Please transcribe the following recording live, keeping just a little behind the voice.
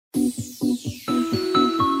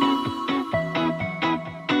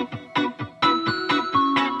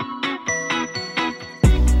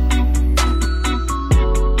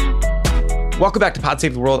Welcome back to Pod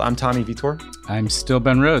Save the World. I'm Tommy Vitor. I'm still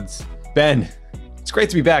Ben Rhodes. Ben, it's great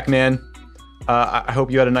to be back, man. I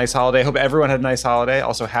hope you had a nice holiday. I hope everyone had a nice holiday.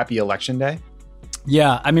 Also, happy Election Day.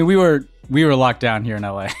 Yeah, I mean, we were locked down here in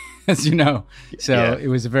LA, as you know. So It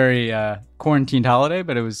was a very quarantined holiday,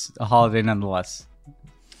 but it was a holiday nonetheless.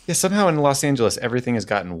 Yeah, somehow in Los Angeles, everything has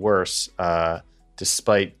gotten worse,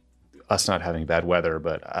 despite us not having bad weather.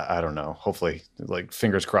 But I don't know. Hopefully, like,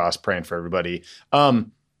 fingers crossed, praying for everybody.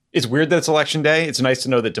 It's weird that it's Election Day. It's nice to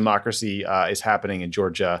know that democracy is happening in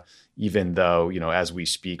Georgia, even though, as we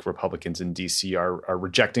speak, Republicans in D.C. are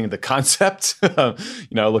rejecting the concept.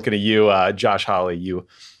 Looking at you, Josh Hawley, you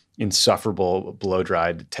insufferable,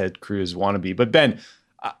 blow-dried Ted Cruz wannabe. But Ben,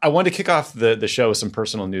 I wanted to kick off the show with some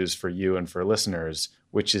personal news for you and for listeners,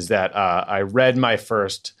 which is that I read my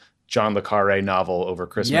first John le Carré novel over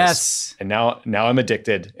Christmas. Yes. And now I'm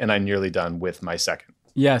addicted, and I'm nearly done with my second.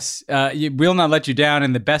 Yes. We'll not let you down.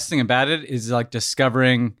 And the best thing about it is like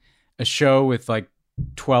discovering a show with like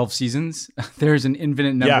 12 seasons. There's an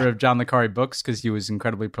infinite number of John le Carré books because he was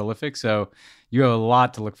incredibly prolific. So you have a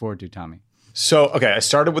lot to look forward to, Tommy. So, okay, I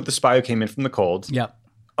started with The Spy Who Came In From the Cold. Yep.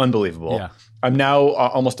 Unbelievable. Yeah. I'm now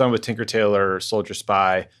almost done with Tinker Tailor Soldier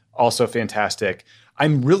Spy. Also fantastic.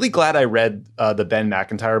 I'm really glad I read the Ben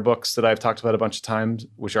McIntyre books that I've talked about a bunch of times,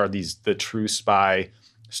 which are the true spy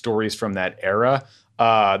stories from that era.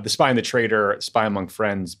 The Spy and the Traitor, Spy Among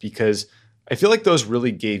Friends, because I feel like those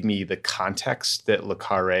really gave me the context that le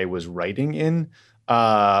Carré was writing in.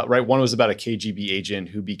 Right, one was about a KGB agent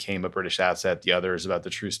who became a British asset. The other is about the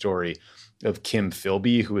true story of Kim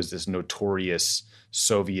Philby, who was this notorious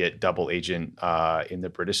Soviet double agent in the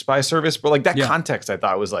British spy service. But like that context, I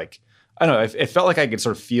thought was like, I don't know, it felt like I could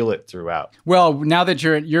sort of feel it throughout. Well, now that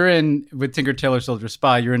you're in with Tinker Tailor Soldier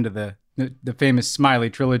Spy, you're into the famous Smiley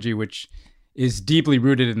trilogy, which is deeply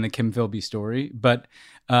rooted in the Kim Philby story. But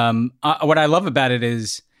what I love about it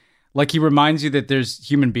is, like, he reminds you that there's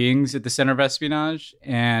human beings at the center of espionage,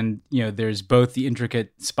 and there's both the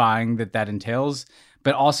intricate spying that entails,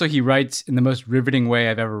 but also he writes in the most riveting way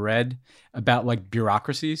I've ever read about like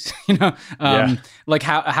bureaucracies, like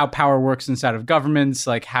how power works inside of governments,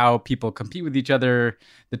 like how people compete with each other,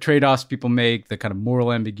 the trade-offs people make, the kind of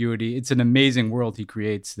moral ambiguity. It's an amazing world he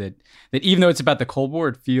creates that even though it's about the Cold War,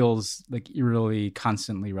 it feels like eerily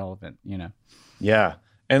constantly relevant, Yeah.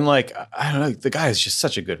 And like, I don't know, the guy is just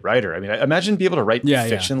such a good writer. I mean, imagine being able to write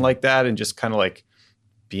fiction like that and just kind of like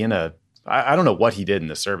being I don't know what he did in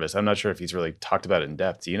the service. I'm not sure if he's really talked about it in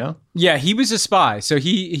depth. Do you know? Yeah, he was a spy. So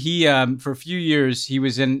he for a few years, he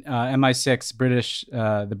was in MI6,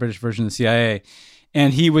 the British version of the CIA,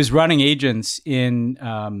 and he was running agents in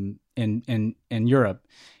Europe.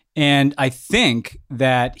 And I think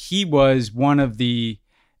that he was one of the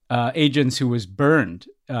agents who was burned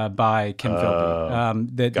by Kim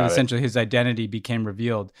Philby. That essentially his identity became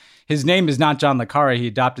revealed. His name is not John le Carré. He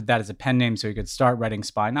adopted that as a pen name so he could start writing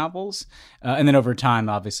spy novels. And then over time,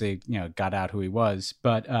 obviously, got out who he was.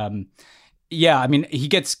 But I mean, he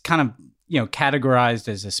gets kind of, categorized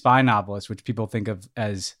as a spy novelist, which people think of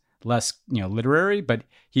as less, literary, but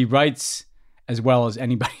he writes as well as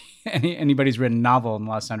anybody. Anybody's written a novel in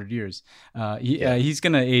the last 100 years. He's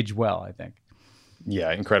going to age well, I think.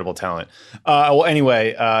 Yeah, incredible talent. Well,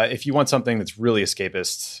 anyway, if you want something that's really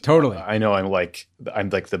escapist, totally. I know I'm like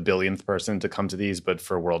the billionth person to come to these, but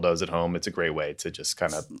for Worldos at Home, it's a great way to just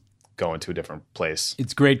kind of go into a different place.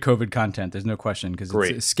 It's great COVID content. There's no question, because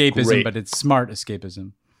it's escapism, but it's smart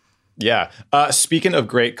escapism. Yeah. Speaking of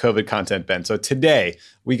great COVID content, Ben, so today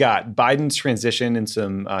we got Biden's transition and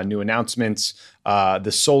some new announcements,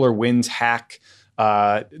 the SolarWinds hack.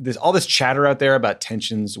 There's all this chatter out there about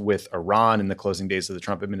tensions with Iran in the closing days of the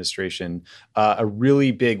Trump administration. A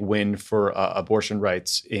really big win for abortion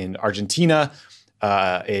rights in Argentina.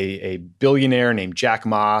 A billionaire named Jack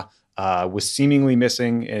Ma was seemingly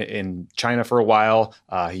missing in China for a while.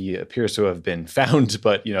 He appears to have been found,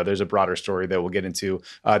 but there's a broader story that we'll get into.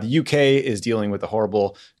 The UK is dealing with a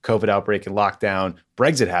horrible COVID outbreak and lockdown.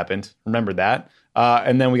 Brexit happened. Remember that?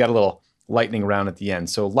 And then we got a little lightning round at the end.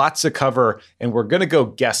 So lots to cover, and we're going to go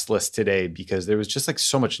guestless today because there was just like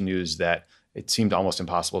so much news that it seemed almost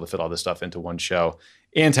impossible to fit all this stuff into one show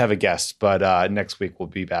and to have a guest. But next week we'll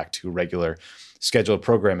be back to regular scheduled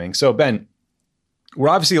programming. So Ben, we're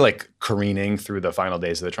obviously like careening through the final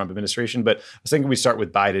days of the Trump administration, but I was thinking we start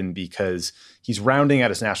with Biden because he's rounding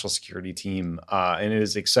out his national security team, and it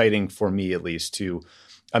is exciting for me at least to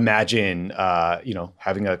imagine,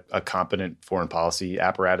 having a competent foreign policy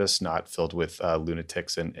apparatus, not filled with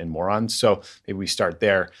lunatics and morons. So maybe we start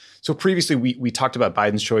there. So previously, we talked about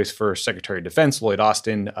Biden's choice for Secretary of Defense, Lloyd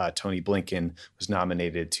Austin. Tony Blinken was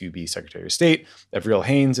nominated to be Secretary of State. Avril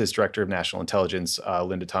Haines is Director of National Intelligence.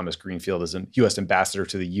 Linda Thomas Greenfield is a U.S. Ambassador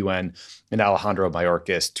to the UN, and Alejandro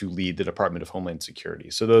Mayorkas to lead the Department of Homeland Security.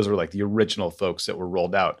 So those were like the original folks that were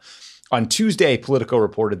rolled out. On Tuesday, Politico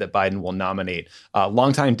reported that Biden will nominate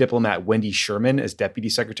longtime diplomat Wendy Sherman as Deputy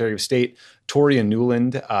Secretary of State, Toria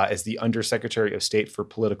Nuland as the Undersecretary of State for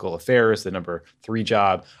Political Affairs, the number 3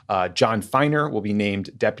 job. John Feiner will be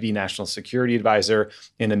named Deputy National Security Advisor,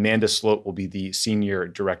 and Amanda Sloat will be the Senior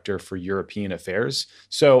Director for European Affairs.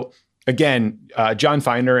 So again, John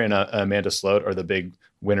Feiner and Amanda Sloat are the big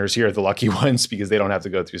winners here, the lucky ones, because they don't have to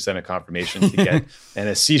go through Senate confirmation to get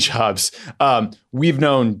NSC jobs. We've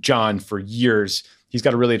known John for years. He's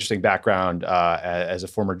got a really interesting background as a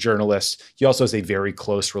former journalist. He also has a very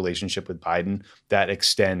close relationship with Biden that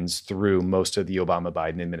extends through most of the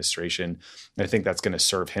Obama-Biden administration. And I think that's going to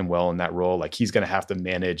serve him well in that role. Like, he's going to have to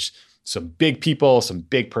manage some big people, some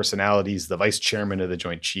big personalities, the vice chairman of the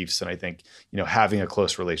Joint Chiefs. And I think, having a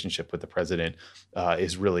close relationship with the president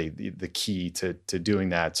is really the key to doing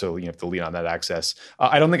that. So you have to lean on that access.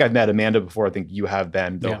 I don't think I've met Amanda before. I think you have,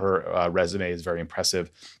 Ben, though her resume is very impressive.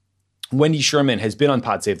 Wendy Sherman has been on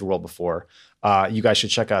Pod Save the World before. You guys should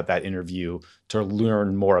check out that interview to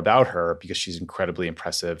learn more about her, because she's incredibly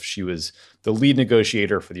impressive. She was the lead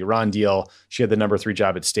negotiator for the Iran deal. She had the number 3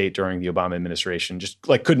 job at State during the Obama administration. Just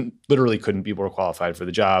like couldn't be more qualified for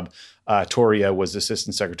the job. Toria was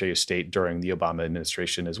Assistant Secretary of State during the Obama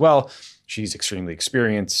administration as well. She's extremely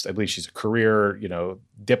experienced. I believe she's a career,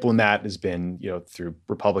 diplomat, has been, through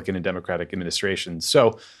Republican and Democratic administrations.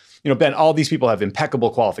 So, Ben, all these people have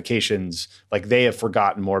impeccable qualifications. Like, they have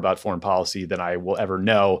forgotten more about foreign policy than I will ever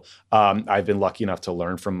know. I've been lucky enough to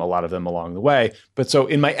learn from a lot of them along the way. But so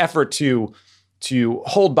in my effort to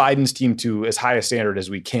hold Biden's team to as high a standard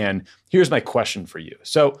as we can, here's my question for you.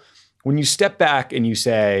 So when you step back and you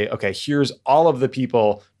say, okay, here's all of the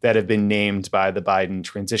people that have been named by the Biden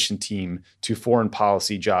transition team to foreign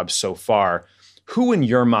policy jobs so far, who in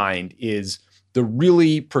your mind is the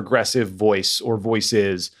really progressive voice or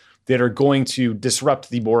voices that are going to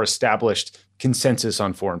disrupt the more established consensus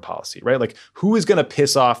on foreign policy, right? Like, who is going to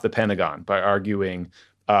piss off the Pentagon by arguing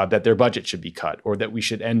that their budget should be cut, or that we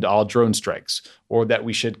should end all drone strikes, or that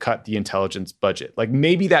we should cut the intelligence budget? Like,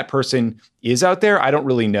 maybe that person is out there. I don't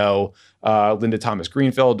really know Linda Thomas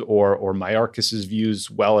Greenfield or Mayorkas's views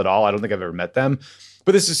well at all. I don't think I've ever met them.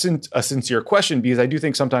 But this is a sincere question, because I do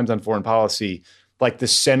think sometimes on foreign policy, like, the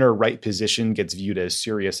center right position gets viewed as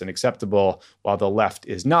serious and acceptable, while the left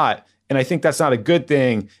is not. And I think that's not a good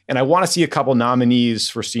thing. And I want to see a couple nominees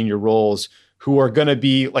for senior roles who are going to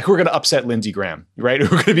be like, who are going to upset Lindsey Graham, right? Who are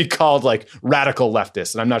going to be called like radical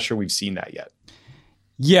leftists. And I'm not sure we've seen that yet.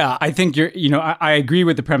 Yeah, I think I agree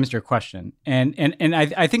with the premise of your question. And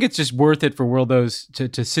I think it's just worth it for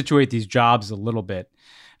Worldos to situate these jobs a little bit.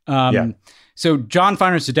 So John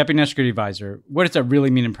Feiner is the Deputy National Security Advisor. What does that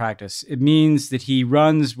really mean in practice? It means that he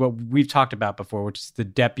runs what we've talked about before, which is the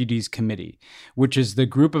Deputies Committee, which is the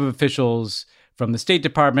group of officials from the State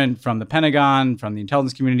Department, from the Pentagon, from the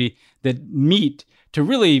intelligence community that meet to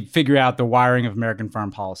really figure out the wiring of American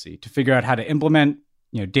foreign policy, to figure out how to implement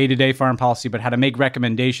day-to-day foreign policy, but how to make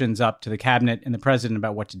recommendations up to the cabinet and the president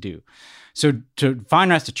about what to do. So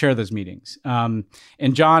Feiner has to chair those meetings. And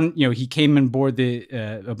John, he came on board the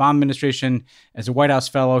Obama administration as a White House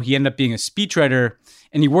fellow. He ended up being a speechwriter,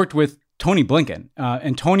 and he worked with Tony Blinken.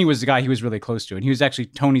 And Tony was the guy he was really close to. And he was actually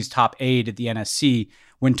Tony's top aide at the NSC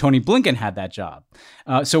when Tony Blinken had that job.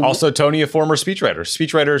 Also, Tony, a former speechwriter.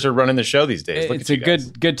 Speechwriters are running the show these days. It's a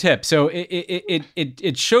good tip. So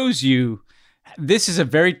it shows you this is a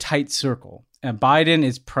very tight circle. And Biden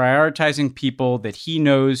is prioritizing people that he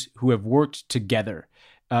knows who have worked together.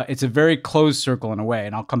 It's a very closed circle in a way,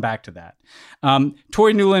 and I'll come back to that.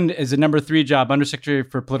 Toria Nuland is a number 3 job, Undersecretary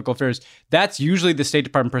for Political Affairs. That's usually the State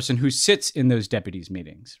Department person who sits in those deputies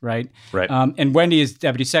meetings, right? Right. And Wendy, as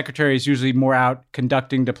Deputy Secretary, is usually more out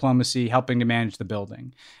conducting diplomacy, helping to manage the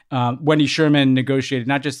building. Wendy Sherman negotiated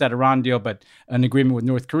not just that Iran deal, but an agreement with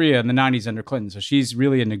North Korea in the 90s under Clinton. So she's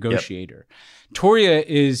really a negotiator. Yep. Toria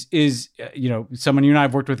is someone you and I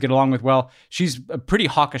have worked with, get along with well. She's a pretty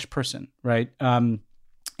hawkish person, right?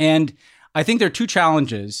 And I think there are 2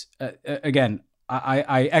 challenges. Again,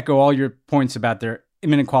 I echo all your points about their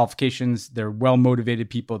imminent qualifications. They're well-motivated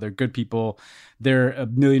people. They're good people. They're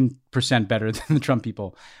 1,000,000% better than the Trump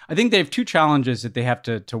people. I think they have 2 challenges that they have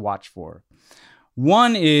to watch for.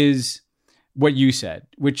 One is what you said,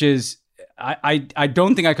 which is I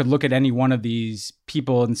don't think I could look at any one of these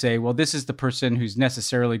people and say, well, this is the person who's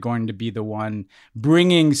necessarily going to be the one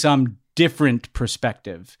bringing some different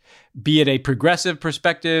perspective, be it a progressive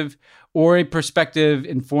perspective or a perspective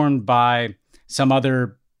informed by some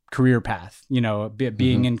other career path,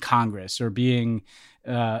 being in Congress or being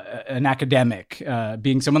an academic,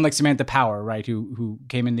 being someone like Samantha Power, right, who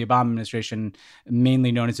came in the Obama administration,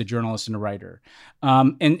 mainly known as a journalist and a writer.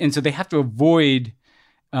 And so they have to avoid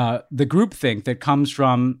the groupthink that comes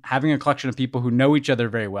from having a collection of people who know each other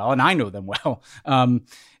very well, and I know them well,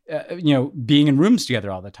 being in rooms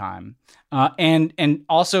together all the time. And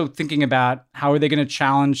also thinking about how are they going to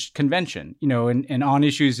challenge convention, and on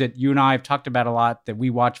issues that you and I have talked about a lot that we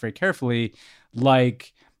watch very carefully,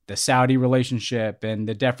 like the Saudi relationship and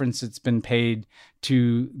the deference that's been paid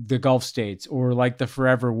to the Gulf states, or like the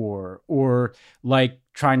forever war, or like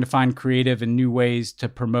trying to find creative and new ways to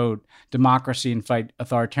promote democracy and fight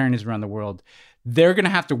authoritarianism around the world. They're going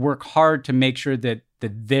to have to work hard to make sure that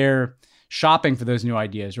they're shopping for those new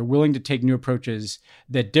ideas or willing to take new approaches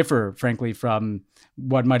that differ, frankly, from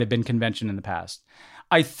what might have been convention in the past.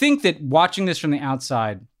 I think that watching this from the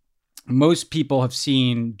outside, most people have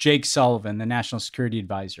seen Jake Sullivan, the National Security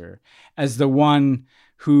Advisor, as the one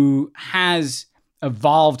who has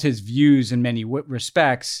evolved his views in many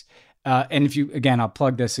respects. And I'll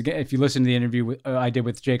plug this again. If you listen to the interview I did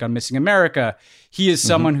with Jake on Missing America, he is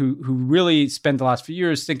someone who really spent the last few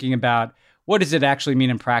years thinking about what does it actually mean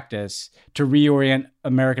in practice to reorient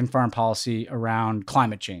American foreign policy around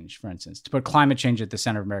climate change, for instance, to put climate change at the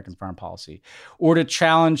center of American foreign policy, or to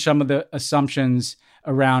challenge some of the assumptions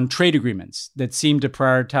around trade agreements that seem to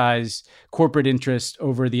prioritize corporate interest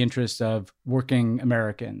over the interest of working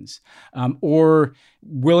Americans, or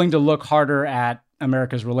willing to look harder at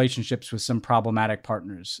America's relationships with some problematic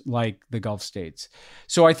partners like the Gulf states.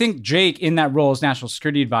 So I think Jake, in that role as National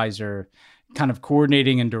Security Advisor, kind of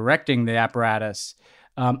coordinating and directing the apparatus,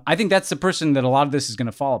 I think that's the person that a lot of this is going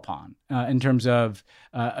to fall upon in terms of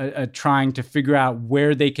trying to figure out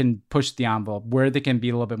where they can push the envelope, where they can be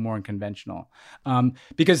a little bit more unconventional.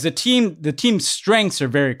 Because the team's strengths are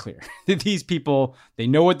very clear. These people, they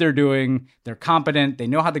know what they're doing. They're competent. They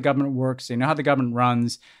know how the government works. They know how the government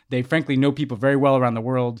runs. They frankly know people very well around the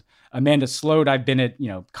world. Amanda Sloat, I've been at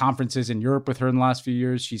conferences in Europe with her in the last few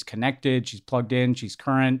years. She's connected. She's plugged in. She's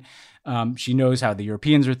current. She knows how the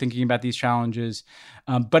Europeans are thinking about these challenges.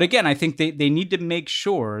 But again, I think they need to make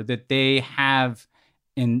sure that they have,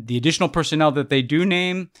 in the additional personnel that they do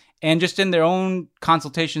name, and just in their own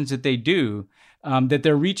consultations that they do, that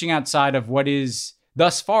they're reaching outside of what is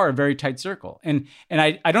thus far a very tight circle. And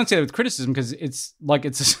I don't say that with criticism, because it's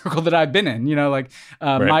a circle that I've been in,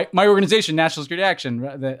 right. my organization, National Security Action,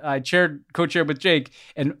 that I co-chaired with Jake,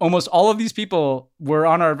 and almost all of these people were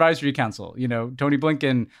on our advisory council, Tony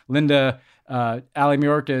Blinken, Linda, Ali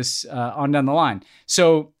Mayorkas, on down the line.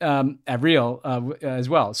 So, Avril, as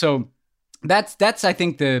well. So that's, I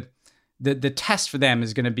think the test for them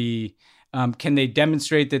is going to be, can they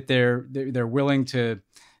demonstrate that they're willing to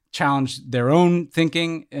challenge their own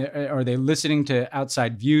thinking? Are they listening to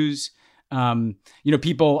outside views?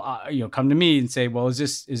 People, come to me and say, well, is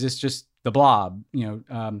this just the blob?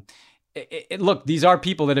 Look, these are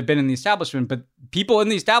people that have been in the establishment, but people in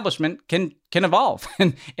the establishment can evolve.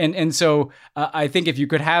 And so I think if you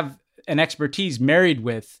could have an expertise married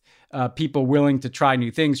with people willing to try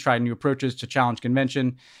new things, try new approaches to challenge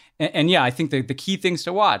convention. And yeah, I think the key things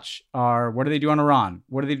to watch are, what do they do on Iran?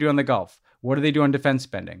 What do they do on the Gulf? What do they do on defense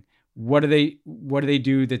spending? What do they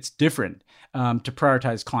do that's different to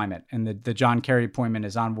prioritize climate? And the John Kerry appointment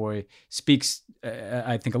as envoy speaks,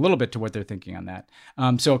 I think, a little bit to what they're thinking on that.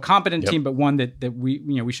 So a competent team, but one that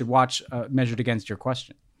we should watch measured against your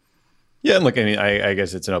question. Yeah, and look, I mean, I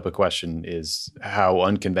guess it's an open question: is how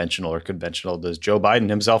unconventional or conventional does Joe Biden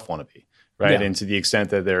himself want to be, right? Yeah. And to the extent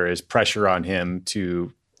that there is pressure on him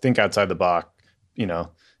to think outside the box,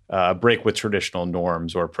 break with traditional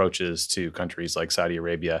norms or approaches to countries like Saudi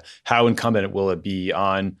Arabia, how incumbent will it be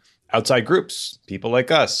on outside groups, people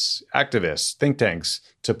like us, activists, think tanks,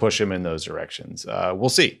 to push him in those directions? We'll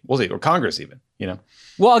see, or Congress even,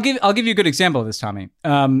 Well, I'll give you a good example of this, Tommy.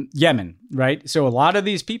 Yemen, right? So a lot of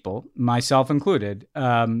these people, myself included,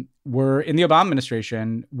 were in the Obama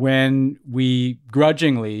administration when we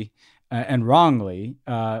grudgingly and wrongly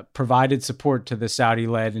provided support to the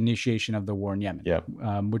Saudi-led initiation of the war in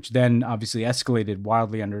Yemen, which then obviously escalated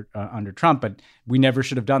wildly under Trump, but we never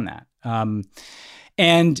should have done that.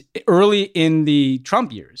 And early in the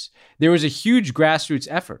Trump years, there was a huge grassroots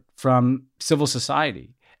effort from civil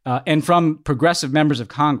society and from progressive members of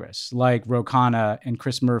Congress like Ro Khanna and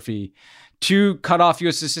Chris Murphy to cut off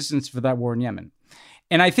U.S. assistance for that war in Yemen.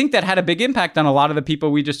 And I think that had a big impact on a lot of the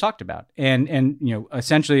people we just talked about. And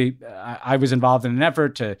essentially, I was involved in an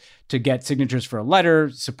effort to get signatures for a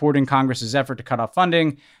letter supporting Congress's effort to cut off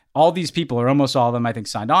funding. All these people, or almost all of them, I think,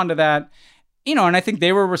 signed on to that. And I think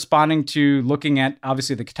they were responding to looking at,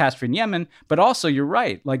 obviously, the catastrophe in Yemen, but also, you're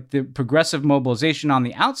right, like the progressive mobilization on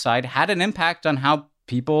the outside had an impact on how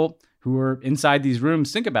people who are inside these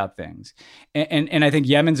rooms think about things. And I think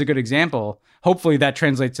Yemen's a good example. Hopefully that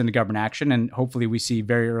translates into government action, and hopefully we see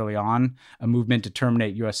very early on a movement to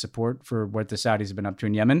terminate U.S. support for what the Saudis have been up to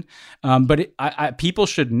in Yemen. But people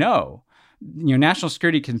should know, national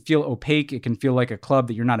security can feel opaque. It can feel like a club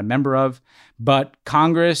that you're not a member of. But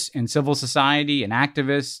Congress and civil society and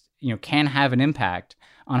activists, can have an impact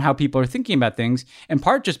on how people are thinking about things, in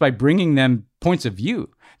part just by bringing them points of view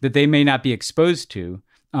that they may not be exposed to,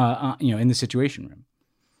 in the Situation Room.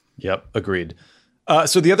 Yep, agreed.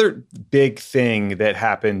 So the other big thing that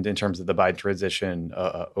happened in terms of the Biden transition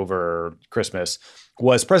over Christmas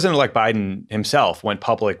was President-elect Biden himself went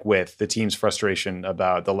public with the team's frustration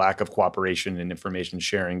about the lack of cooperation and information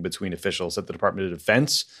sharing between officials at the Department of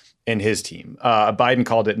Defense and his team. Biden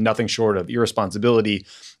called it nothing short of irresponsibility.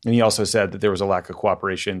 And he also said that there was a lack of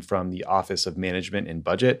cooperation from the Office of Management and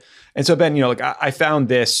Budget. And so, Ben, I found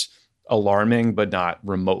this alarming, but not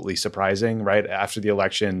remotely surprising, right? After the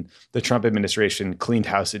election, the Trump administration cleaned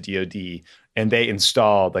house at DOD, and they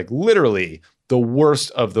installed literally the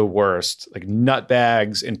worst of the worst,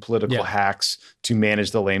 nutbags and political hacks to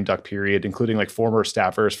manage the lame duck period, including former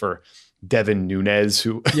staffers for Devin Nunes,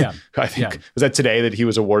 who I think was that today that he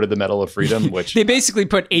was awarded the Medal of Freedom, which they basically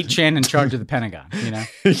put 8chan in charge of the Pentagon,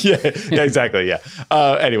 yeah, exactly. Yeah.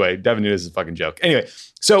 Anyway, Devin Nunes is a fucking joke. Anyway,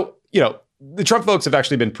 so, the Trump folks have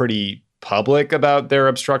actually been pretty public about their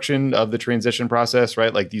obstruction of the transition process,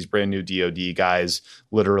 right? These brand new DOD guys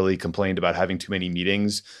literally complained about having too many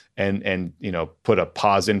meetings and put a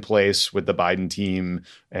pause in place with the Biden team.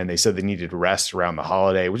 And they said they needed rest around the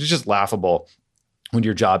holiday, which is just laughable when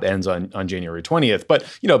your job ends on January 20th. But,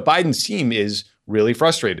 Biden's team is really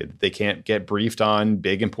frustrated. They can't get briefed on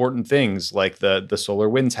big, important things like the solar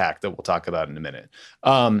winds hack that we'll talk about in a minute.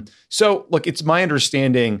 So look, it's my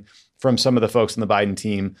understanding from some of the folks in the Biden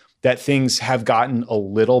team that things have gotten a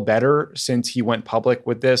little better since he went public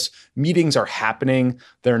with this. Meetings are happening.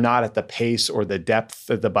 They're not at the pace or the depth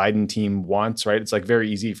that the Biden team wants, right? It's very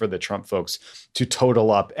easy for the Trump folks to total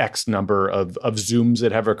up X number of Zooms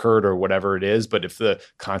that have occurred or whatever it is. But if the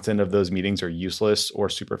content of those meetings are useless or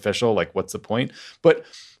superficial, what's the point? But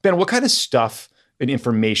Ben, what kind of stuff and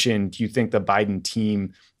information do you think the Biden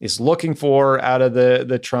team is looking for out of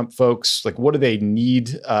the Trump folks? What do they need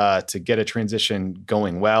to get a transition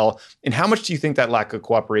going well? And how much do you think that lack of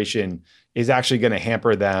cooperation is actually going to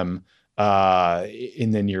hamper them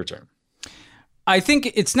in the near term? I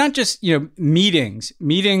think it's not just, meetings.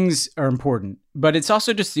 Meetings are important, but it's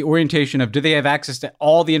also just the orientation of, do they have access to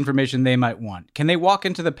all the information they might want? Can they walk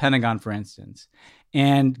into the Pentagon, for instance,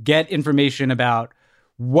 and get information about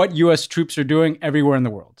what U.S. troops are doing everywhere in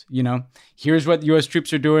the world? Here's what U.S.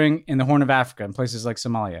 troops are doing in the Horn of Africa and places like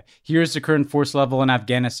Somalia. Here's the current force level in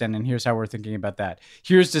Afghanistan, and here's how we're thinking about that.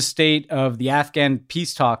 Here's the state of the Afghan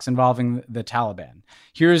peace talks involving the Taliban.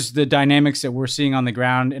 Here's the dynamics that we're seeing on the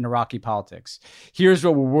ground in Iraqi politics. Here's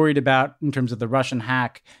what we're worried about in terms of the Russian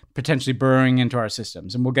hack potentially burrowing into our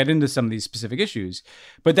systems. And we'll get into some of these specific issues.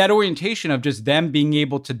 But that orientation of just them being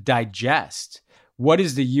able to digest what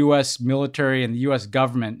is the U.S. military and the U.S.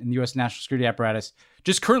 government and the U.S. national security apparatus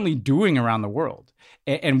just currently doing around the world?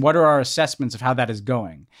 And what are our assessments of how that is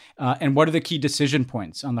going? And what are the key decision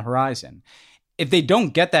points on the horizon? If they don't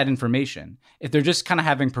get that information, if they're just kind of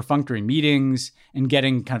having perfunctory meetings and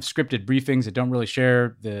getting kind of scripted briefings that don't really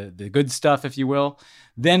share the good stuff, if you will,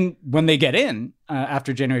 then when they get in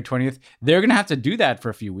after January 20th, they're going to have to do that for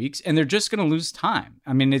a few weeks, and they're just going to lose time.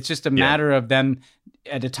 I mean, it's just a matter of them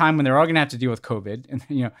at a time when they're all going to have to deal with COVID.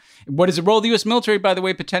 And, what is the role of the U.S. military, by the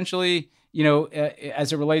way, potentially,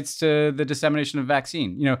 as it relates to the dissemination of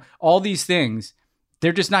vaccine? All these things,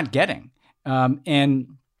 they're just not getting.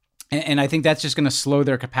 And I think that's just going to slow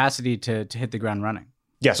their capacity to hit the ground running.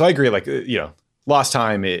 Yeah, so I agree. Lost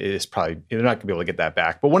time is probably, they're not going to be able to get that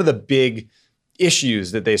back. But one of the big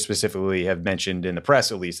issues that they specifically have mentioned in the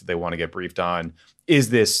press, at least, that they want to get briefed on is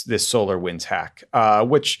this solar winds hack,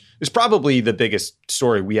 which is probably the biggest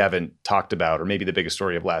story we haven't talked about, or maybe the biggest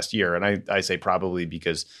story of last year. And I say probably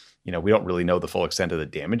because, we don't really know the full extent of the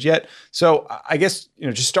damage yet. So I guess,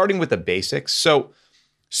 just starting with the basics. So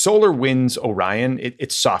SolarWinds Orion,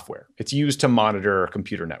 it's software. It's used to monitor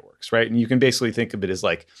computer networks, right? And you can basically think of it as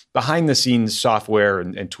like behind the scenes software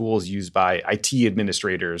and tools used by IT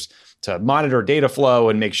administrators to monitor data flow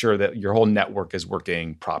and make sure that your whole network is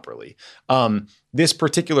working properly. This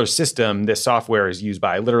particular system, this software is used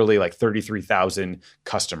by literally like 33,000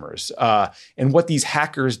 customers. And what these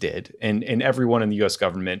hackers did, and everyone in the US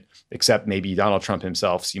government, except maybe Donald Trump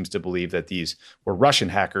himself, seems to believe that these were Russian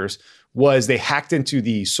hackers, was they hacked into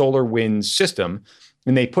the SolarWinds system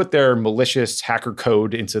and they put their malicious hacker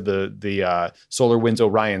code into the SolarWinds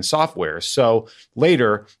Orion software. So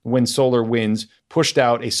later, when SolarWinds pushed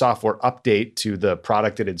out a software update to the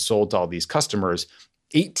product it had sold to all these customers,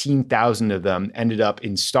 18,000 of them ended up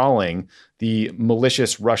installing the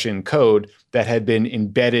malicious Russian code that had been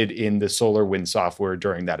embedded in the SolarWinds software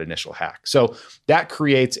during that initial hack. So that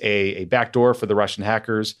creates a backdoor for the Russian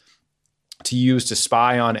hackers to use to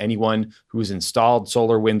spy on anyone who's installed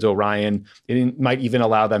SolarWinds Orion. It might even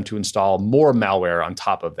allow them to install more malware on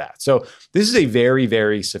top of that. So this is a very,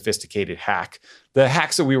 very sophisticated hack. The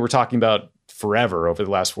hacks that we were talking about forever over the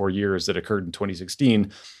last 4 years that occurred in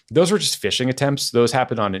 2016, those were just phishing attempts. Those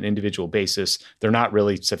happen on an individual basis. They're not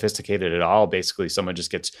really sophisticated at all. Basically, someone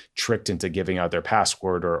just gets tricked into giving out their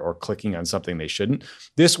password or clicking on something they shouldn't.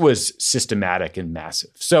 This was systematic and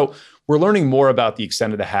massive. So we're learning more about the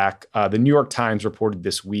extent of the hack. The New York Times reported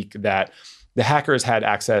this week that the hackers had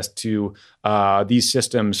access to these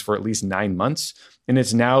systems for at least 9 months. And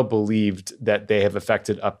it's now believed that they have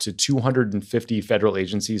affected up to 250 federal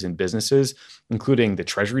agencies and businesses, including the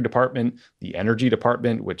Treasury Department, the Energy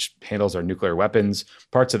Department, which handles our nuclear weapons,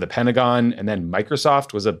 parts of the Pentagon, and then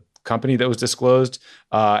Microsoft was a company that was disclosed.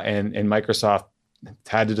 And Microsoft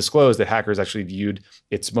had to disclose that hackers actually viewed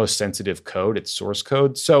its most sensitive code, its source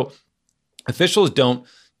code. So officials don't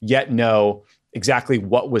yet know exactly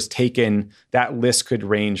what was taken. That list could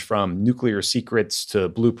range from nuclear secrets to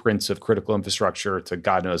blueprints of critical infrastructure to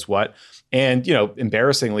God knows what. And,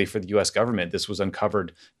 embarrassingly for the US government, this was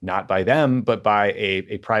uncovered not by them, but by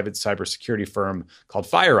a private cybersecurity firm called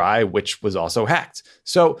FireEye, which was also hacked.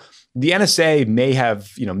 So the NSA may have,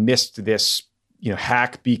 missed this,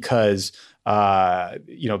 hack because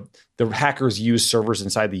the hackers used servers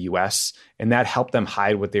inside the US, and that helped them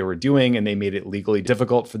hide what they were doing, and they made it legally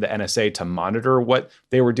difficult for the NSA to monitor what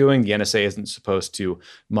they were doing. The NSA isn't supposed to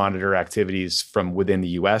monitor activities from within the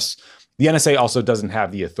US. The NSA also doesn't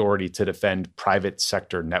have the authority to defend private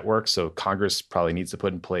sector networks, so Congress probably needs to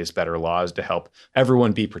put in place better laws to help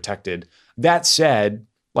everyone be protected. That said,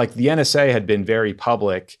 the NSA had been very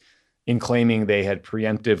public in claiming they had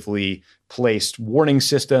preemptively placed warning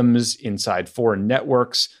systems inside foreign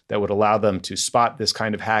networks that would allow them to spot this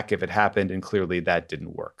kind of hack if it happened, and clearly that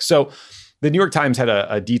didn't work. So the New York Times had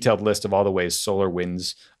a detailed list of all the ways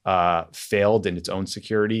SolarWinds failed in its own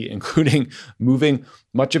security, including moving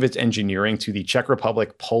much of its engineering to the Czech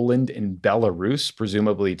Republic, Poland, and Belarus,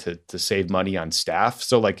 presumably to save money on staff.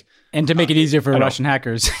 So and to make it easier for Russian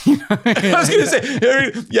hackers. I was going to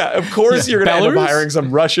say, yeah, of course you're going to end up hiring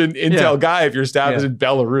some Russian intel guy if your staff is in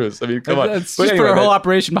Belarus. I mean, come on. It's just for a whole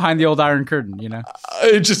operation behind the old Iron Curtain,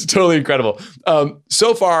 It's just totally incredible.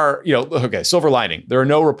 So far, silver lining. There are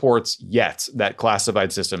no reports yet that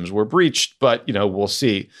classified systems were breached, but, we'll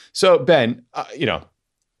see. So, Ben,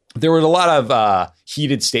 there were a lot of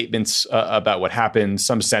heated statements about what happened.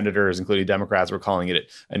 Some senators, including Democrats, were calling it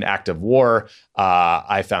an act of war.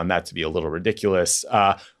 I found that to be a little ridiculous.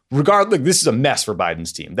 Regardless, this is a mess for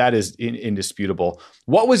Biden's team. That is indisputable.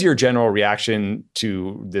 What was your general reaction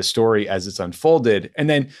to this story as it's unfolded? And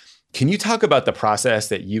then can you talk about the process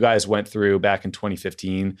that you guys went through back in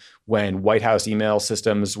 2015 when White House email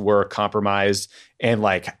systems were compromised? And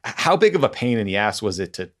how big of a pain in the ass was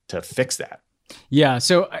it to fix that? Yeah.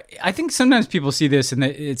 So I think sometimes people see this and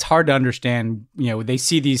it's hard to understand. They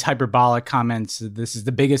see these hyperbolic comments. This is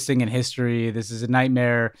the biggest thing in history. This is a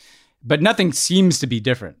nightmare. But nothing seems to be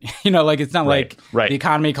different. It's not right. the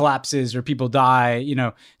economy collapses or people die,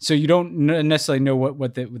 so you don't necessarily know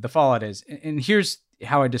what the fallout is. And here's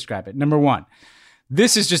how I describe it. Number one,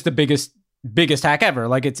 this is just the biggest hack ever.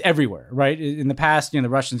 It's everywhere, right? In the past, the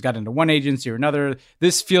Russians got into one agency or another.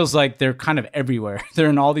 This feels like they're kind of everywhere. They're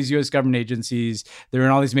in all these U.S. government agencies. They're in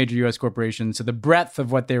all these major U.S. corporations. So the breadth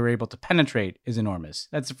of what they were able to penetrate is enormous.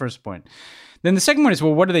 That's the first point. Then the second one is,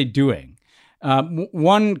 well, what are they doing?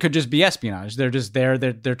 One could just be espionage. They're just there.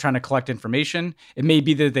 They're trying to collect information. It may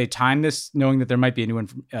be that they time this knowing that there might be a new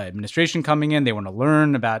administration coming in. They want to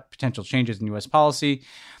learn about potential changes in U.S. policy.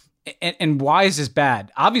 And why is this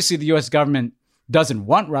bad? Obviously, the U.S. government doesn't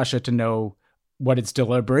want Russia to know what its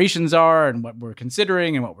deliberations are and what we're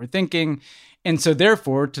considering and what we're thinking. And so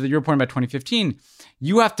therefore, to your point about 2015,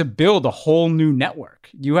 you have to build a whole new network.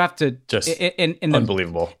 You have to just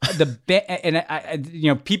unbelievable.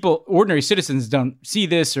 People, ordinary citizens don't see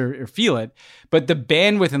this or feel it, but the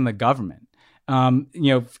bandwidth in the government,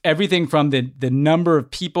 everything from the number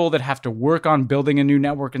of people that have to work on building a new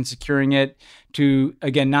network and securing it to,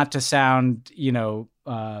 again, not to sound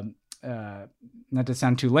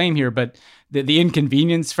too lame here, but the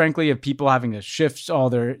inconvenience, frankly, of people having to shift all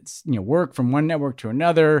their work from one network to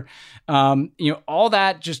another, all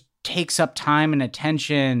that just takes up time and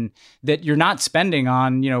attention that you're not spending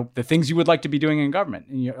on the things you would like to be doing in government.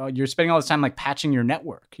 You're spending all this time like patching your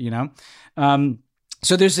network.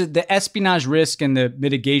 So there's the espionage risk and the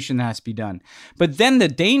mitigation that has to be done. But then the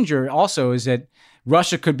danger also is that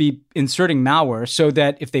Russia could be inserting malware so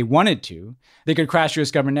that if they wanted to, they could crash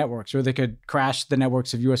U.S. government networks, or they could crash the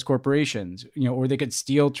networks of U.S. corporations, or they could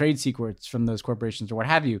steal trade secrets from those corporations or what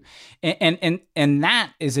have you. And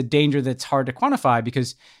that is a danger that's hard to quantify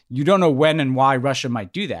because you don't know when and why Russia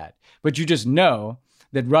might do that. But you just know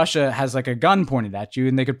that Russia has like a gun pointed at you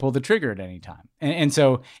and they could pull the trigger at any time. And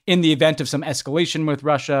so in the event of some escalation with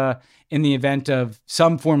Russia, in the event of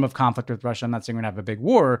some form of conflict with Russia, I'm not saying we're going to have a big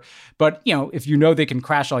war, but if they can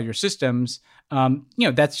crash all your systems,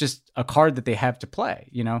 that's just a card that they have to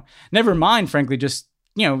play, never mind, frankly, just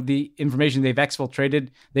the information they've exfiltrated,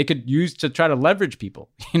 they could use to try to leverage people,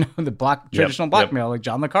 traditional blackmail, like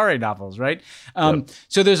John le Carre novels, right?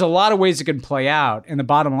 So there's a lot of ways it can play out. And the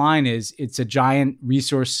bottom line is it's a giant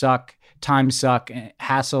resource suck, time suck,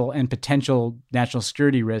 hassle, and potential national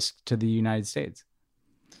security risk to the United States.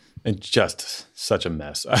 And just such a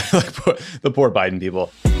mess. The poor Biden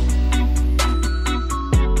people.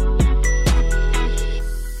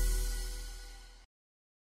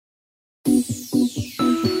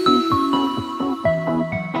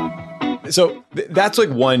 So that's like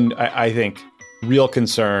one, I think, real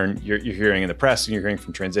concern you're hearing in the press and you're hearing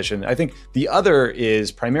from transition. I think the other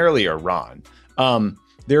is primarily Iran.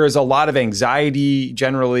 There is a lot of anxiety,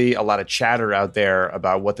 generally, a lot of chatter out there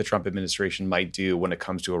about what the Trump administration might do when it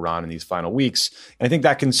comes to Iran in these final weeks. And I think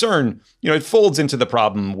that concern, it folds into the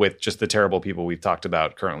problem with just the terrible people we've talked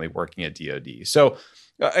about currently working at DoD. So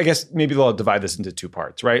I guess maybe they'll divide this into two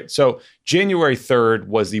parts, right? So January 3rd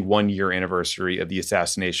was the 1-year anniversary of the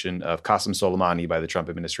assassination of Qasem Soleimani by the Trump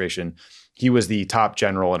administration. He was the top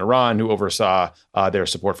general in Iran who oversaw their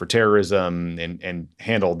support for terrorism and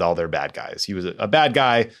handled all their bad guys. He was a bad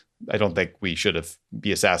guy. I don't think we should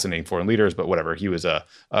be assassinating foreign leaders, but whatever. He was a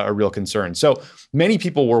real concern. So many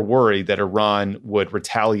people were worried that Iran would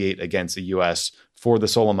retaliate against the U.S. for the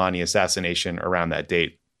Soleimani assassination around that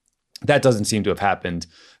date. That doesn't seem to have happened.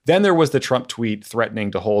 Then there was the Trump tweet threatening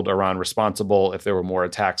to hold Iran responsible if there were more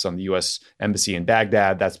attacks on the U.S. embassy in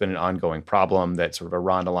Baghdad. That's been an ongoing problem that sort of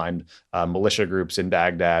Iran-aligned militia groups in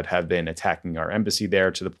Baghdad have been attacking our embassy there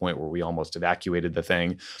to the point where we almost evacuated the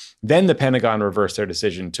thing. Then the Pentagon reversed their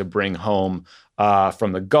decision to bring home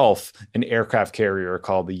from the Gulf an aircraft carrier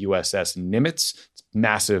called the USS Nimitz.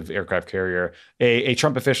 Massive aircraft carrier. A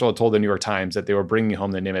Trump official had told the New York Times that they were bringing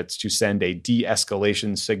home the Nimitz to send a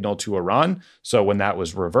de-escalation signal to Iran. So when that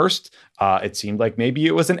was reversed, it seemed like maybe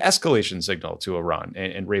it was an escalation signal to Iran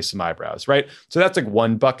and raised some eyebrows, right? So that's like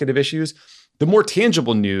one bucket of issues. The more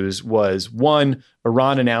tangible news was, one,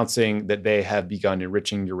 Iran announcing that they have begun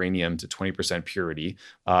enriching uranium to 20% purity.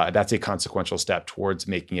 That's a consequential step towards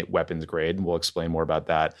making it weapons grade, and we'll explain more about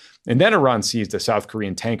that. And then Iran seized a South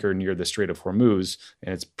Korean tanker near the Strait of Hormuz,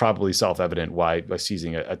 and it's probably self-evident why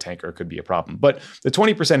seizing a tanker could be a problem. But the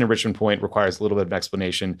 20% enrichment point requires a little bit of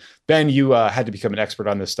explanation. Ben, you had to become an expert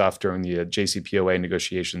on this stuff during the JCPOA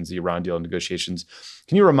negotiations, the Iran deal negotiations.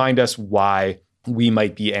 Can you remind us why we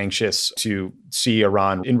might be anxious to see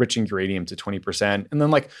Iran enriching uranium to 20%? And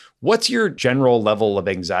then what's your general level of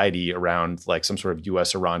anxiety around some sort of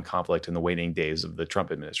US-Iran conflict in the waning days of the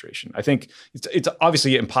Trump administration? I think it's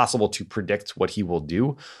obviously impossible to predict what he will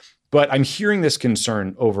do, but I'm hearing this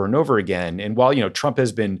concern over and over again. And while, Trump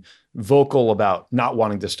has been vocal about not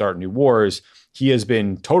wanting to start new wars, he has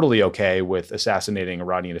been totally okay with assassinating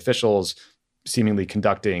Iranian officials, seemingly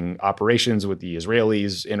conducting operations with the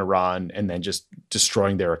Israelis in Iran, and then just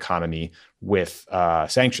destroying their economy with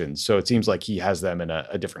sanctions. So it seems like he has them in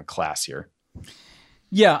a different class here.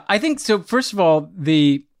 Yeah, I think so. First of all,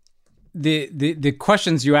 the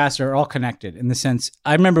questions you asked are all connected in the sense,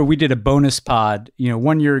 I remember we did a bonus pod,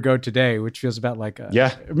 1 year ago today, which feels about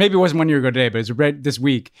maybe it wasn't 1 year ago today, but it was right this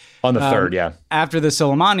week. On the 3rd, yeah. After the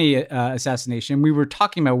Soleimani assassination, we were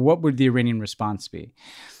talking about what would the Iranian response be.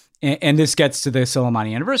 And this gets to the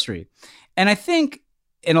Soleimani anniversary. And I think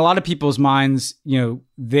in a lot of people's minds,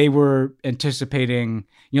 they were anticipating,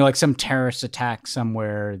 like some terrorist attack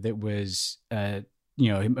somewhere that was, a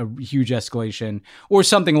huge escalation, or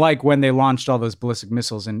something like when they launched all those ballistic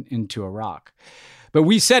missiles into Iraq. But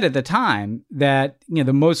we said at the time that,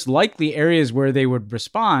 the most likely areas where they would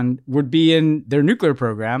respond would be in their nuclear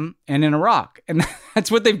program and in Iraq. And that's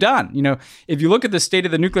what they've done. If you look at the state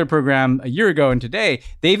of the nuclear program a year ago and today,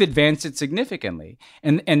 they've advanced it significantly.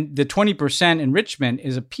 And the 20% enrichment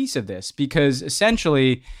is a piece of this, because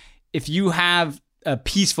essentially, if you have a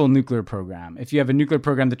peaceful nuclear program, if you have a nuclear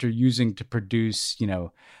program that you're using to produce,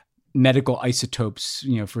 medical isotopes,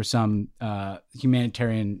 for some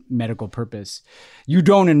humanitarian medical purpose, you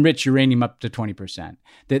don't enrich uranium up to 20%.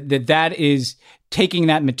 That is taking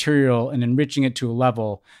that material and enriching it to a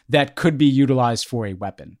level that could be utilized for a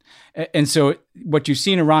weapon. And so what you've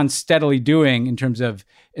seen Iran steadily doing in terms of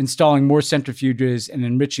installing more centrifuges and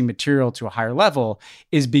enriching material to a higher level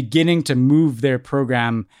is beginning to move their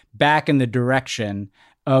program back in the direction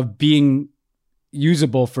of being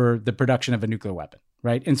usable for the production of a nuclear weapon.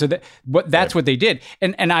 Right. And so that's what they did.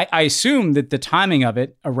 And I assume that the timing of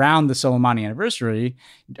it around the Soleimani anniversary,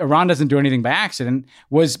 Iran doesn't do anything by accident,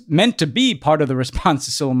 was meant to be part of the response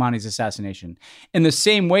to Soleimani's assassination. In the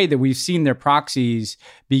same way that we've seen their proxies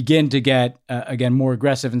begin to get, again, more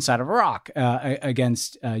aggressive inside of Iraq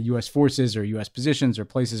against U.S. forces or U.S. positions or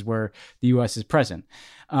places where the U.S. is present.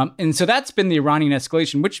 And so that's been the Iranian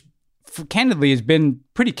escalation, which candidly has been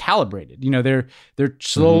pretty calibrated. They're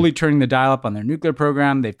slowly turning the dial up on their nuclear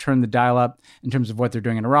program. They've turned the dial up in terms of what they're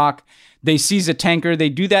doing in Iraq. They seize a tanker. They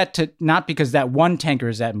do that not because that one tanker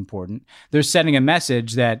is that important. They're sending a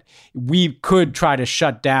message that we could try to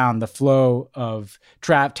shut down the flow of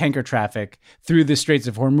tanker traffic through the Straits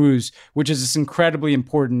of Hormuz, which is this incredibly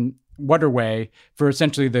important waterway for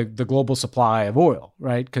essentially the global supply of oil,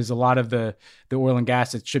 right? Because a lot of the oil and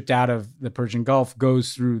gas that's shipped out of the Persian Gulf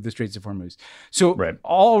goes through the Straits of Hormuz. So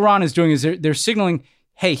all Iran is doing is they're signaling,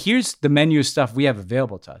 hey, here's the menu of stuff we have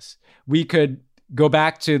available to us. We could go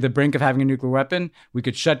back to the brink of having a nuclear weapon. We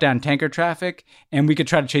could shut down tanker traffic, and we could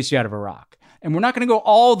try to chase you out of Iraq. And we're not going to go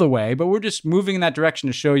all the way, but we're just moving in that direction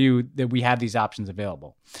to show you that we have these options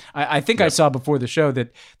available. I think I saw before the show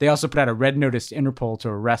that they also put out a red notice to Interpol to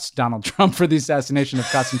arrest Donald Trump for the assassination of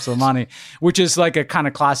Qasem Soleimani, which is like a kind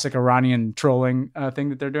of classic Iranian trolling thing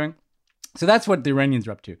that they're doing. So that's what the Iranians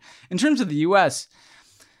are up to. In terms of the U.S.,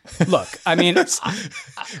 look, I mean, we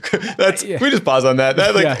just pause on that.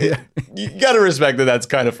 You got to respect that. That's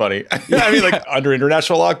kind of funny. I mean, under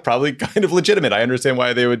international law, probably kind of legitimate. I understand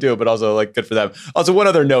why they would do it, but also good for them. Also, one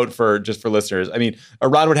other note for listeners. I mean,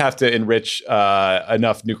 Iran would have to enrich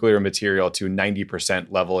enough nuclear material to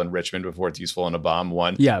 90% level enrichment before it's useful in a bomb.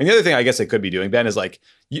 One. Yeah. And the other thing I guess they could be doing, Ben, is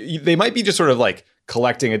they might be just sort of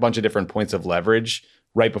collecting a bunch of different points of leverage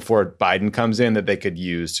right before Biden comes in that they could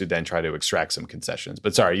use to then try to extract some concessions.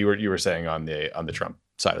 But sorry, you were saying on the Trump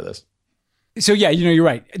side of this. So yeah, you're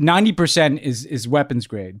right. 90% is weapons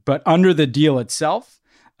grade, but under the deal itself,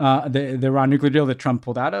 the Iran nuclear deal that Trump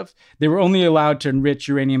pulled out of, they were only allowed to enrich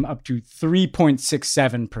uranium up to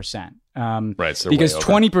 3.67%. Right, so because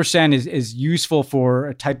 20% is useful for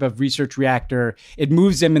a type of research reactor. It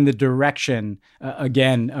moves them in the direction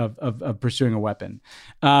again of pursuing a weapon.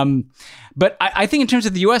 But I think in terms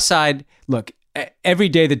of the U.S. side, look, every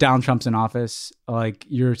day that Donald Trump's in office,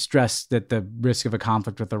 you're stressed that the risk of a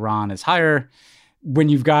conflict with Iran is higher. When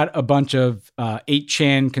you've got a bunch of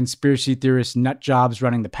 8chan conspiracy theorist nut jobs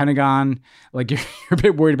running the Pentagon, you're a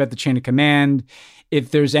bit worried about the chain of command.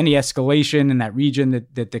 If there's any escalation in that region,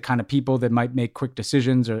 that the kind of people that might make quick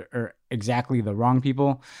decisions are exactly the wrong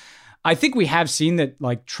people. I think we have seen that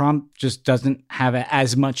Trump just doesn't have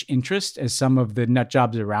as much interest as some of the nut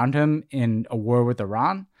jobs around him in a war with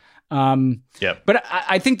Iran. But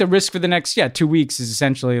I think the risk for the next 2 weeks is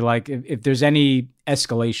essentially if there's any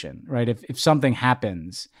escalation, right? If something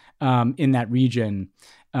happens in that region,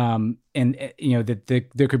 that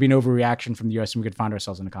there could be an overreaction from the U.S. and we could find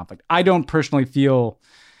ourselves in a conflict. I don't personally feel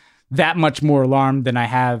that much more alarmed than I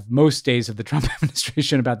have most days of the Trump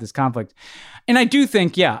administration about this conflict. And I do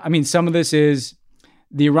think, some of this is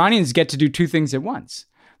the Iranians get to do two things at once.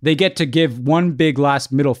 They get to give one big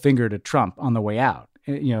last middle finger to Trump on the way out.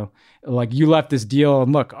 You left this deal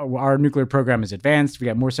and look, our nuclear program is advanced. We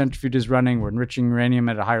got more centrifuges running. We're enriching uranium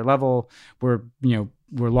at a higher level. We're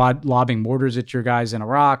lobbing mortars at your guys in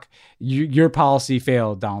Iraq. Your policy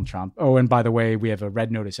failed, Donald Trump. Oh, and by the way, we have a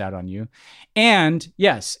red notice out on you. And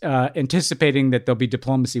yes, anticipating that there'll be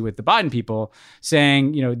diplomacy with the Biden people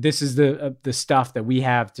saying, this is the stuff that we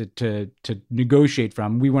have to negotiate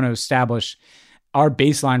from. We want to establish our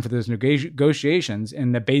baseline for those negotiations.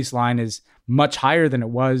 And the baseline is much higher than it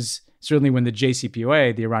was certainly when the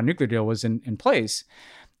JCPOA, the Iran nuclear deal, was in place.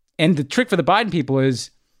 And the trick for the Biden people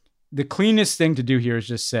is the cleanest thing to do here is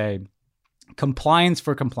just say compliance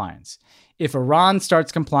for compliance. If Iran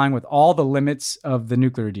starts complying with all the limits of the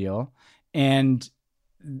nuclear deal, and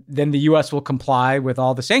then the U.S. will comply with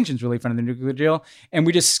all the sanctions relief under the nuclear deal, and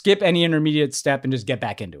we just skip any intermediate step and just get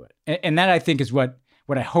back into it. And that, I think, is what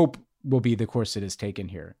I hope will be the course that is taken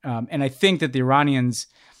here. And I think that the Iranians,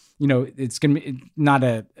 it's going to be not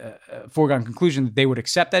a foregone conclusion that they would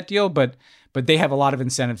accept that deal, but they have a lot of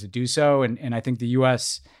incentive to do so. And I think the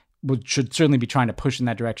U.S. should certainly be trying to push in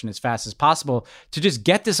that direction as fast as possible to just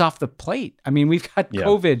get this off the plate. I mean, we've got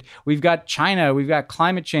COVID, we've got China, we've got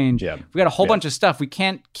climate change, we've got a whole bunch of stuff. We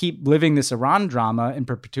can't keep living this Iran drama in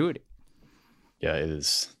perpetuity. Yeah, it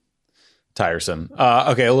is tiresome.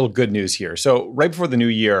 Okay, a little good news here. So right before the new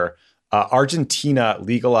year, Argentina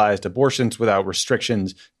legalized abortions without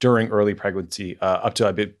restrictions during early pregnancy, up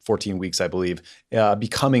to 14 weeks, I believe,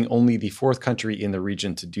 becoming only the fourth country in the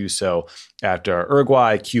region to do so after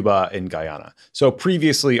Uruguay, Cuba, and Guyana. So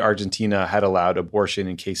previously, Argentina had allowed abortion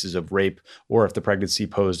in cases of rape or if the pregnancy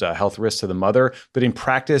posed a health risk to the mother. But in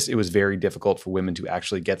practice, it was very difficult for women to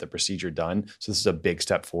actually get the procedure done. So this is a big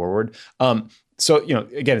step forward. So,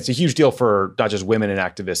 again, it's a huge deal for not just women and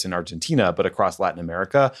activists in Argentina, but across Latin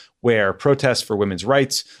America, where protests for women's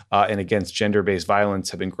rights and against gender-based violence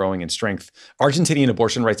have been growing in strength. Argentinian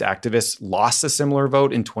abortion rights activists lost a similar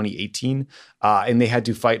vote in 2018, and they had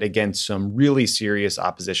to fight against some really serious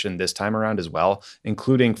opposition this time around as well,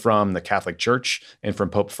 including from the Catholic Church and from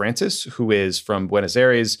Pope Francis, who is from Buenos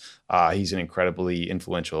Aires. He's an incredibly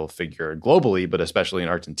influential figure globally, but especially in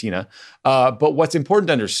Argentina. But what's important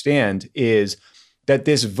to understand is that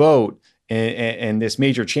this vote and this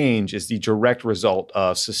major change is the direct result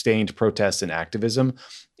of sustained protests and activism.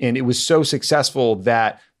 And it was so successful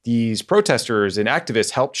that these protesters and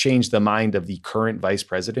activists helped change the mind of the current vice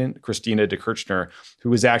president, Cristina de Kirchner,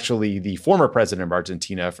 who was actually the former president of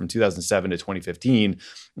Argentina from 2007 to 2015.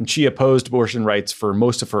 And she opposed abortion rights for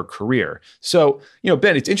most of her career. So,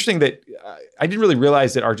 Ben, it's interesting that I didn't really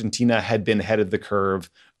realize that Argentina had been ahead of the curve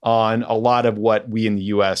on a lot of what we in the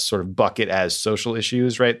U.S. sort of bucket as social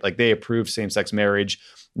issues, right? Like they approved same-sex marriage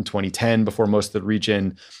in 2010 before most of the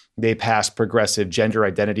region. They passed progressive gender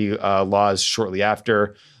identity laws shortly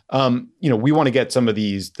after. We want to get some of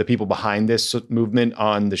the people behind this movement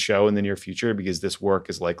on the show in the near future, because this work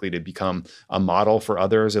is likely to become a model for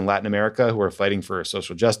others in Latin America who are fighting for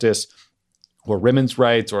social justice or women's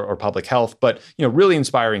rights or public health. But, really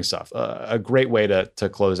inspiring stuff. A great way to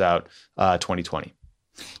close out 2020.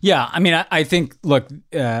 Yeah, I mean, I think, look,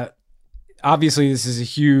 obviously this is a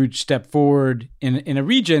huge step forward in a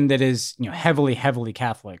region that is, heavily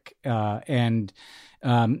Catholic and,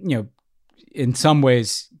 in some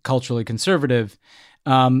ways culturally conservative,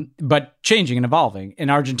 but changing and evolving.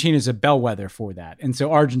 And Argentina is a bellwether for that. And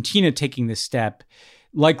so Argentina taking this step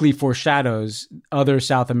likely foreshadows other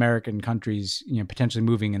South American countries, potentially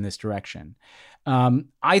moving in this direction.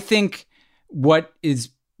 I think what is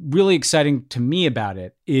really exciting to me about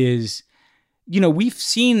it is, we've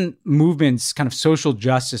seen movements, kind of social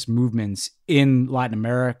justice movements in Latin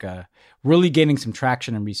America really gaining some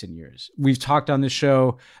traction in recent years. We've talked on this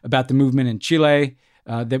show about the movement in Chile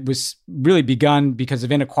that was really begun because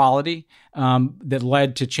of inequality that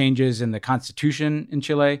led to changes in the constitution in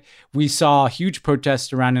Chile. We saw huge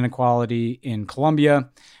protests around inequality in Colombia.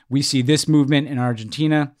 We see this movement in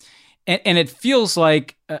Argentina. And it feels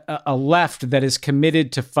like a left that is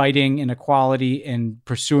committed to fighting inequality and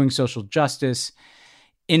pursuing social justice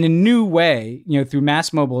in a new way, through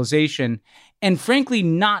mass mobilization, and frankly,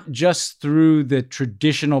 not just through the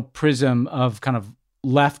traditional prism of kind of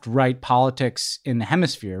left-right politics in the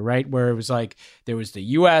hemisphere, right? Where it was like there was the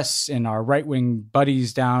US and our right-wing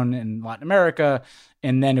buddies down in Latin America,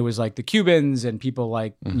 and then it was like the Cubans and people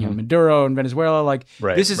like Maduro and Venezuela. Like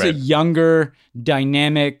this is a younger,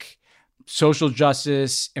 dynamic, social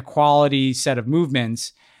justice, equality set of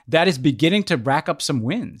movements that is beginning to rack up some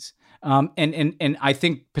wins. And I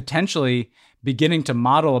think potentially beginning to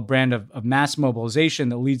model a brand of mass mobilization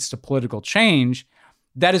that leads to political change.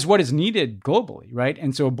 That is what is needed globally, right?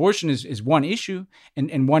 And so abortion is one issue,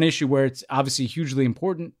 and one issue where it's obviously hugely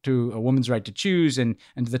important to a woman's right to choose and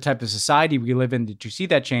to the type of society we live in to see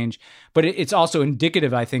that change. But it's also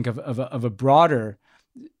indicative, I think, of a broader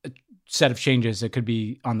set of changes that could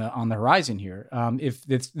be on the horizon here if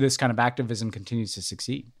this kind of activism continues to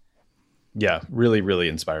succeed. Yeah, really, really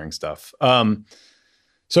inspiring stuff.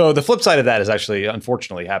 So the flip side of that is actually,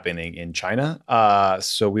 unfortunately, happening in China.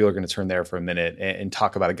 So we are going to turn there for a minute and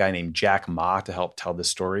talk about a guy named Jack Ma to help tell this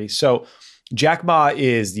story. So Jack Ma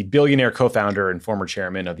is the billionaire co-founder and former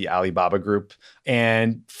chairman of the Alibaba Group.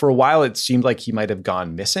 And for a while, it seemed like he might have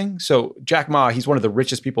gone missing. So Jack Ma, he's one of the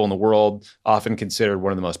richest people in the world, often considered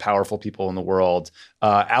one of the most powerful people in the world.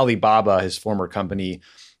 Alibaba, his former company,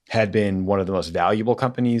 had been one of the most valuable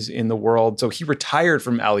companies in the world. So he retired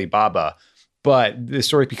from Alibaba. But the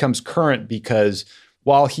story becomes current because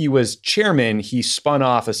while he was chairman, he spun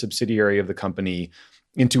off a subsidiary of the company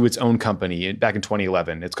into its own company back in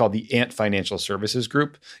 2011. It's called the Ant Financial Services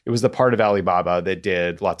Group. It was the part of Alibaba that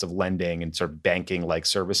did lots of lending and sort of banking-like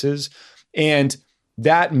services. And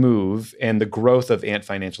that move and the growth of Ant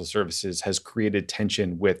Financial Services has created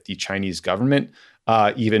tension with the Chinese government,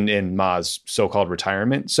 even in Ma's so-called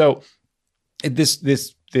retirement. So this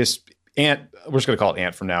Ant, we're just going to call it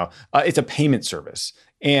Ant from now. It's a payment service,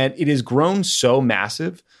 and it has grown so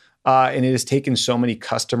massive, and it has taken so many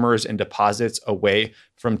customers and deposits away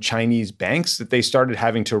from Chinese banks that they started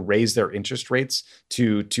having to raise their interest rates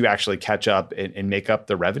to actually catch up and make up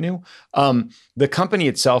the revenue. The company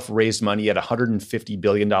itself raised money at $150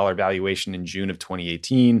 billion valuation in June of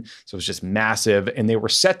 2018, so it was just massive, and they were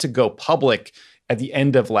set to go public at the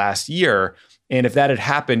end of last year. And if that had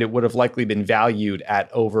happened, it would have likely been valued at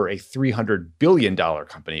over a $300 billion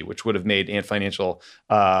company, which would have made Ant Financial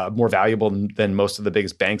more valuable than most of the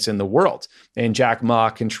biggest banks in the world. And Jack Ma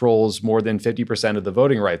controls more than 50% of the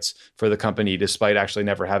voting rights for the company, despite actually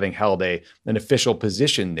never having held an official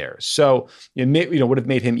position there. So it would have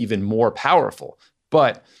made him even more powerful.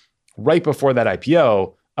 But right before that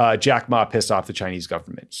IPO, Jack Ma pissed off the Chinese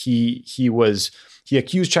government. He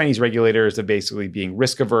accused Chinese regulators of basically being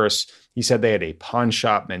risk averse. He said they had a pawn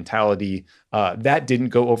shop mentality. That didn't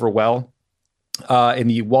go over well. And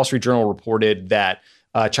the Wall Street Journal reported that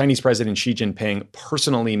Chinese President Xi Jinping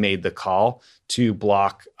personally made the call to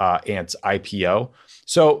block Ant's IPO.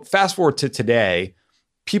 So fast forward to today,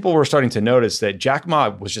 people were starting to notice that Jack Ma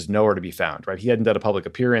was just nowhere to be found, right? He hadn't done a public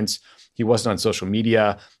appearance. He wasn't on social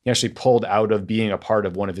media. He actually pulled out of being a part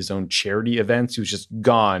of one of his own charity events. He was just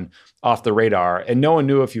gone off the radar. And no one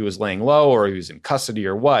knew if he was laying low or he was in custody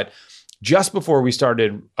or what. Just before we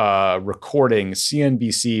started recording,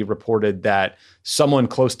 CNBC reported that someone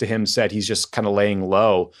close to him said he's just kind of laying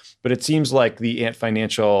low. But it seems like the Ant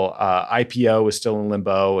Financial IPO is still in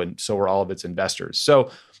limbo, and so are all of its investors.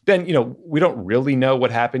 So Ben, we don't really know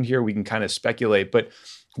what happened here. We can kind of speculate, but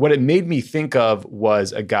what it made me think of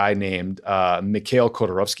was a guy named Mikhail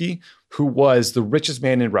Khodorkovsky, who was the richest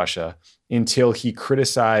man in Russia until he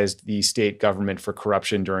criticized the state government for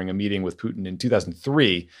corruption during a meeting with Putin in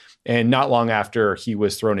 2003. And not long after, he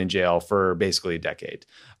was thrown in jail for basically a decade.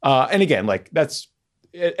 And again, that's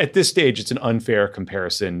at this stage, it's an unfair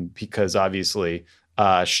comparison because obviously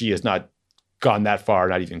she has not gone that far,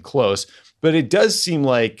 not even close. But it does seem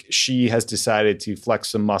like she has decided to flex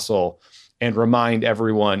some muscle and remind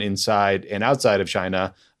everyone inside and outside of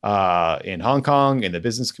China, in Hong Kong, in the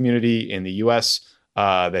business community, in the US,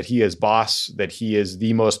 that he is boss, that he is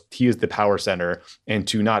the power center, and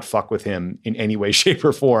to not fuck with him in any way, shape,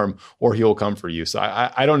 or form, or he will come for you. So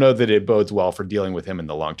I don't know that it bodes well for dealing with him in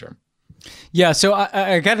the long term. Yeah, so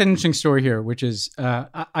I got an interesting story here, which is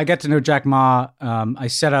I got to know Jack Ma. I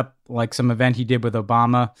set up some event he did with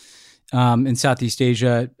Obama in Southeast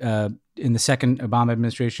Asia in the second Obama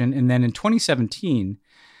administration. And then in 2017,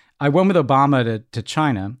 I went with Obama to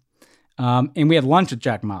China, and we had lunch with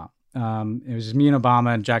Jack Ma. It was me and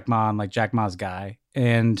Obama and Jack Ma and Jack Ma's guy.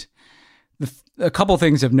 And a couple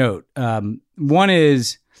things of note. One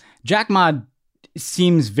is Jack Ma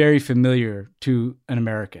seems very familiar to an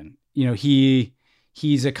American.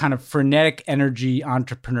 He's a kind of frenetic energy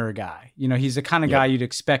entrepreneur guy. He's the kind of guy you'd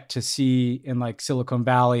expect to see in Silicon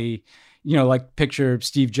Valley, picture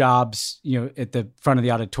Steve Jobs, at the front of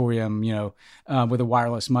the auditorium, with a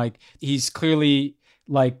wireless mic. He's clearly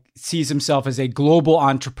sees himself as a global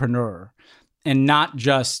entrepreneur and not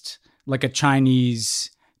just a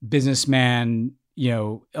Chinese businessman,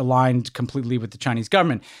 aligned completely with the Chinese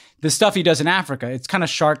government. The stuff he does in Africa, it's kind of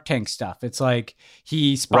Shark Tank stuff. It's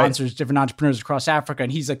he sponsors different entrepreneurs across Africa,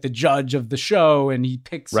 and he's the judge of the show, and he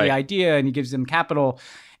picks the idea and he gives them capital.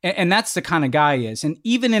 And that's the kind of guy he is. And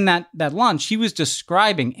even in that lunch, he was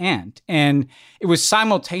describing Ant, and it was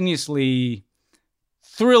simultaneously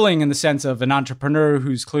thrilling in the sense of an entrepreneur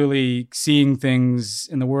who's clearly seeing things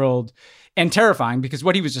in the world, and terrifying because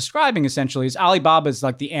what he was describing essentially is Alibaba is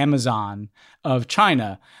like the Amazon of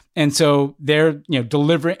China. And so they're,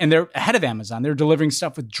 delivering, and they're ahead of Amazon. They're delivering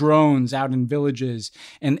stuff with drones out in villages,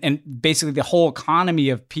 and basically the whole economy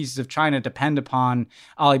of pieces of China depend upon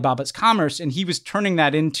Alibaba's commerce. And he was turning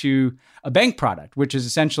that into a bank product, which is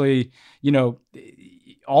essentially,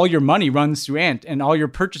 all your money runs through Ant, and all your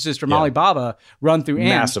purchases from Alibaba run through Ant.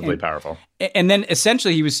 Massively powerful. And then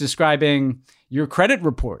essentially he was describing your credit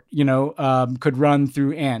report, could run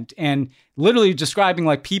through Ant, and literally describing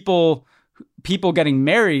like people getting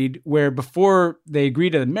married where before they agree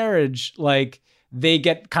to the marriage, like they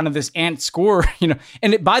get kind of this Ant score,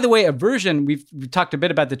 And by the way, a version, we've talked a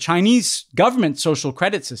bit about the Chinese government social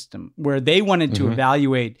credit system where they wanted to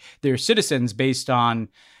evaluate their citizens based on,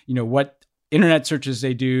 what internet searches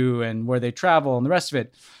they do and where they travel and the rest of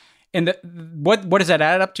it. And what does that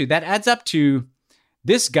add up to? That adds up to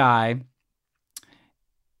this guy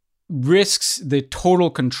risks the total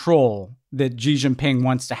control that Xi Jinping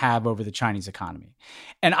wants to have over the Chinese economy.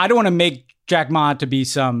 And I don't want to make Jack Ma to be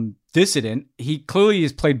some dissident. He clearly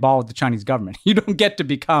has played ball with the Chinese government. You don't get to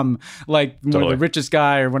become like one of the richest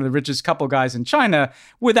guy or one of the richest couple guys in China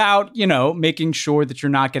without, making sure that you're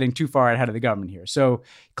not getting too far ahead of the government here. So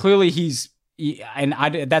clearly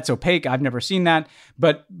that's opaque. I've never seen that,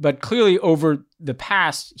 but clearly over the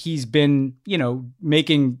past, he's been,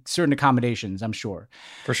 making certain accommodations, I'm sure.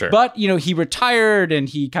 For sure. But, he retired and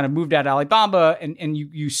he kind of moved out of Alibaba, and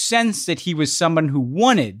you sense that he was someone who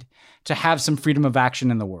wanted to have some freedom of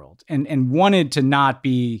action in the world and wanted to not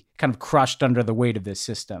be kind of crushed under the weight of this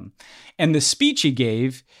system. And the speech he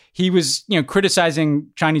gave, he was,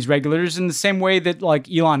 criticizing Chinese regulators in the same way that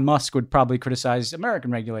like Elon Musk would probably criticize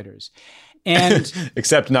American regulators. And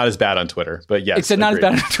except not as bad on Twitter, but yes. Except not as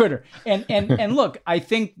bad on Twitter. And look, I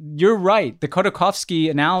think you're right. The Khodorkovsky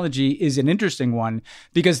analogy is an interesting one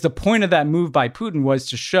because the point of that move by Putin was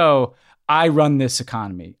to show, I run this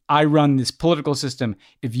economy. I run this political system.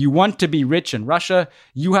 If you want to be rich in Russia,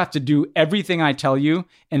 you have to do everything I tell you.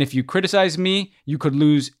 And if you criticize me, you could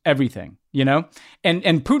lose everything,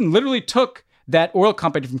 And Putin literally took that oil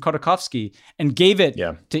company from Khodorkovsky and gave it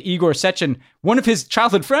to Igor Sechin, one of his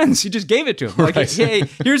childhood friends. He just gave it to him. Like, hey,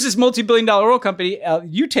 here's this multi-billion-dollar oil company.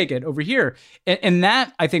 You take it over here. And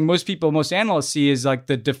that, I think most analysts see is like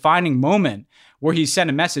the defining moment where he sent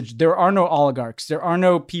a message. There are no oligarchs. There are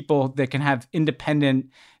no people that can have independent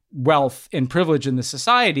wealth and privilege in the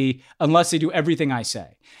society unless they do everything I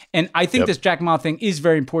say. And I think this Jack Ma thing is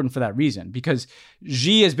very important for that reason, because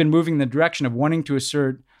Xi has been moving in the direction of wanting to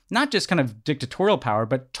assert not just kind of dictatorial power,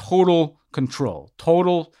 but total control,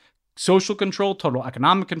 total social control, total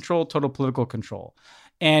economic control, total political control.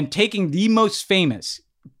 And taking the most famous,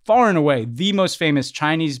 far and away, the most famous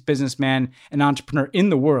Chinese businessman and entrepreneur in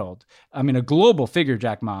the world, I mean, a global figure,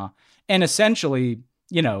 Jack Ma, and essentially,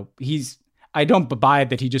 I don't buy it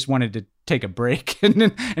that he just wanted to take a break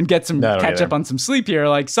and get some catch up on some sleep here.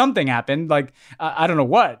 Like something happened, like I don't know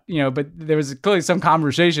what, but there was clearly some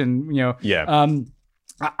conversation,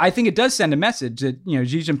 I think it does send a message that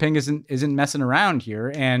Xi Jinping isn't messing around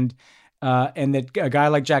here, and that a guy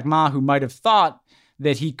like Jack Ma, who might have thought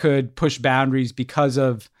that he could push boundaries because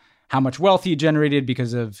of how much wealth he generated,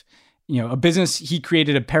 because of a business he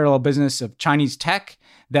created, a parallel business of Chinese tech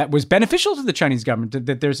that was beneficial to the Chinese government.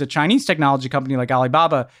 That there's a Chinese technology company like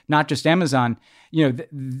Alibaba, not just Amazon.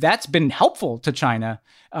 That's been helpful to China.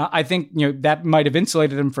 I think that might have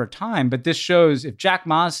insulated him for a time, but this shows if Jack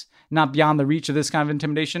Ma's not beyond the reach of this kind of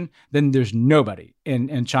intimidation, then there's nobody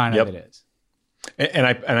in China that is. And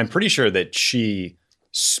I'm pretty sure that she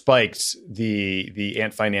spiked the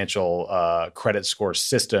Ant Financial credit score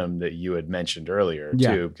system that you had mentioned earlier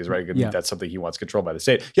too, because that's something he wants controlled by the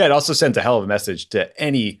state. Yeah, it also sends a hell of a message to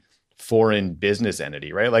any foreign business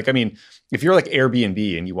entity, right? Like, I mean, if you're like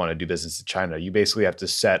Airbnb and you want to do business in China, you basically have to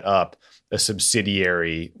set up a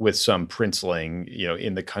subsidiary with some princeling,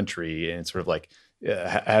 in the country, and sort of like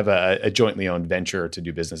have a jointly owned venture to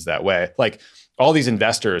do business that way. Like all these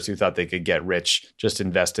investors who thought they could get rich just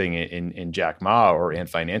investing in Jack Ma or Ant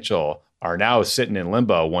Financial are now sitting in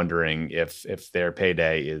limbo wondering if their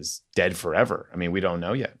payday is dead forever. I mean, we don't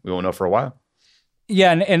know yet. We won't know for a while.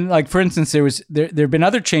 Yeah, and like for instance, there have been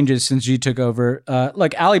other changes since Xi took over.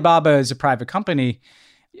 Like Alibaba is a private company,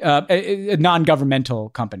 a non-governmental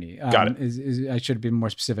company. Got it. I should have been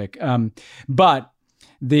more specific. But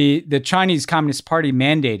the Chinese Communist Party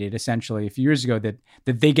mandated essentially a few years ago that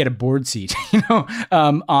they get a board seat,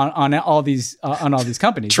 on all these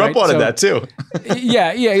companies. Trump right? wanted that too.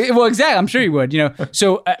 yeah. Well, exactly. I'm sure he would.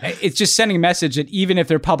 So it's just sending a message that even if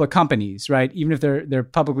they're public companies, right? Even if they're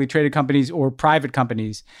publicly traded companies or private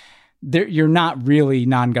companies, you're not really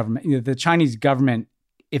non-government. The Chinese government,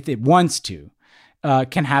 if it wants to,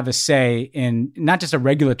 can have a say in not just a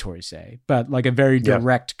regulatory say, but like a very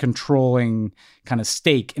direct controlling kind of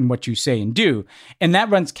stake in what you say and do. And that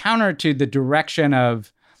runs counter to the direction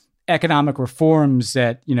of economic reforms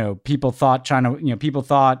that, people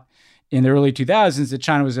thought in the early 2000s that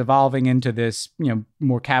China was evolving into this,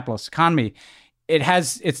 more capitalist economy.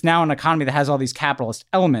 It's now an economy that has all these capitalist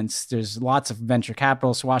elements. There's lots of venture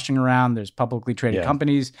capital swashing around. There's publicly traded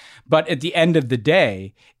companies. But at the end of the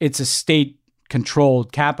day, it's a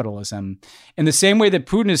state-controlled capitalism. In the same way that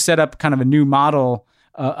Putin has set up kind of a new model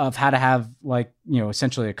of how to have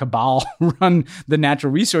essentially a cabal run the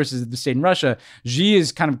natural resources of the state in Russia, Xi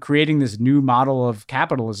is kind of creating this new model of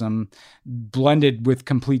capitalism blended with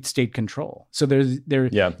complete state control. So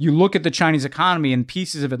you look at the Chinese economy and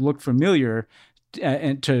pieces of it look familiar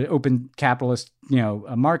and to open capitalist,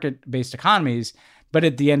 market-based economies. But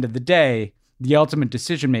at the end of the day, the ultimate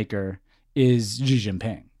decision maker is Xi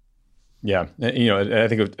Jinping. Yeah, I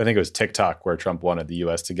think it was TikTok where Trump wanted the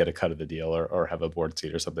U.S. to get a cut of the deal or have a board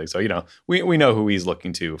seat or something. So we know who he's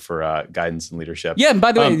looking to for guidance and leadership. Yeah, and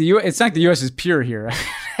by the way, it's not like the U.S. is pure here.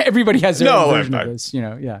 Everybody has their own version of this.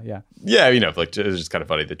 Yeah. It's just kind of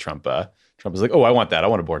funny that Trump was like, oh, I want that. I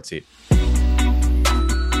want a board seat.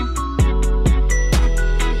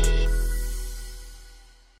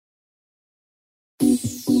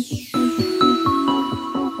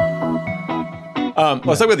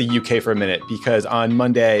 Let's talk about the UK for a minute, because on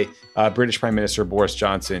Monday, British Prime Minister Boris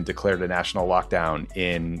Johnson declared a national lockdown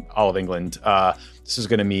in all of England. This is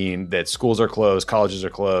going to mean that schools are closed, colleges are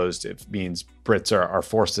closed. It means Brits are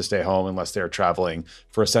forced to stay home unless they're traveling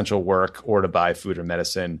for essential work or to buy food or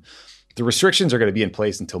medicine. The restrictions are going to be in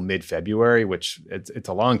place until mid-February, which it's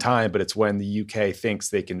a long time, but it's when the UK thinks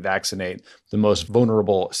they can vaccinate the most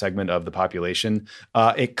vulnerable segment of the population.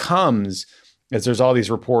 It comes as there's all these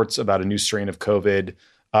reports about a new strain of COVID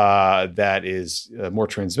that is more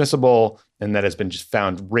transmissible and that has been just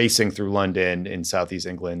found racing through London in Southeast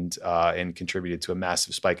England and contributed to a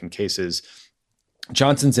massive spike in cases.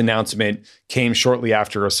 Johnson's announcement came shortly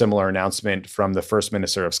after a similar announcement from the First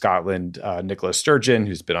Minister of Scotland, Nicola Sturgeon,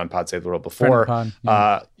 who's been on Pod Save the World before. Friend of the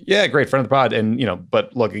pod, great friend of the pod. And,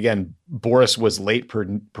 but look, again, Boris was late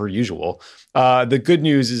per usual. The good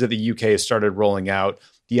news is that the UK has started rolling out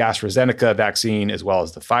the AstraZeneca vaccine as well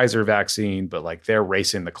as the Pfizer vaccine, but they're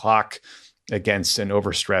racing the clock against an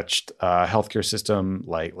overstretched healthcare system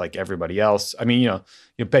like everybody else. I mean,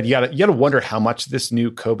 Ben, you gotta wonder how much this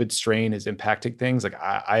new COVID strain is impacting things.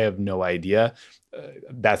 I have no idea.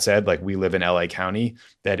 That said, we live in LA County,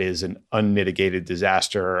 that is an unmitigated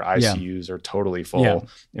disaster. ICUs are totally full,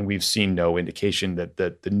 and we've seen no indication that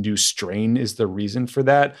the new strain is the reason for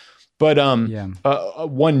that. But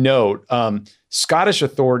one note, Scottish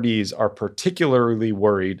authorities are particularly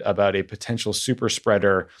worried about a potential super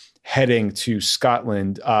spreader heading to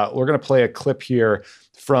Scotland. We're going to play a clip here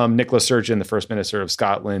from Nicola Sturgeon, the First Minister of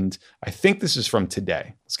Scotland. I think this is from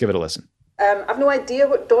today. Let's give it a listen. I've no idea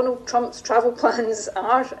what Donald Trump's travel plans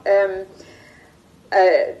are.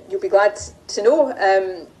 You'll be glad to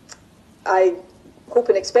know. I hope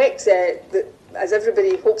and expect that, as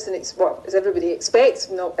everybody hopes and as everybody expects,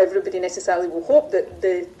 not everybody necessarily will hope, that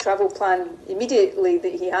the travel plan immediately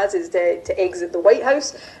that he has is to exit the White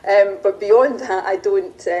House. But beyond that, I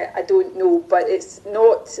don't know. But it's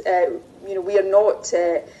not, we are not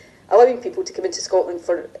allowing people to come into Scotland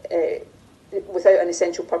for without an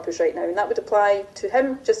essential purpose right now, and that would apply to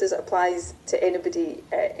him just as it applies to anybody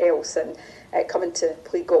else. And coming to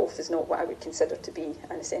play golf is not what I would consider to be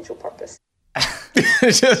an essential purpose.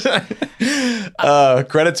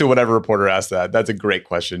 Credit to whatever reporter asked that. That's a great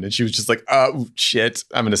question. And she was just like, oh, shit,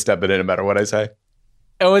 I'm going to step it in no matter what I say.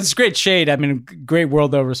 Oh, it's great shade. I mean, great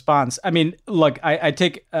world though response. I mean, look, I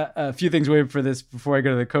take a few things away for this before I go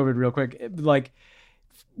to the COVID real quick.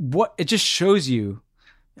 What it just shows you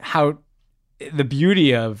how the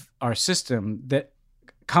beauty of our system that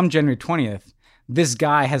come January 20th, this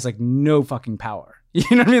guy has no fucking power. You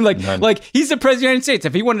know what I mean? None. He's the president of the United States.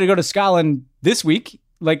 If he wanted to go to Scotland this week,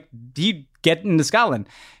 he'd get into Scotland.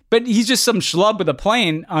 But he's just some schlub with a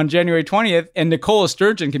plane on January 20th, and Nicola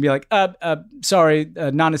Sturgeon can be like, sorry,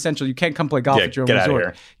 non-essential. You can't come play golf at your own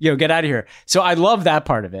resort. Get out of here. So I love that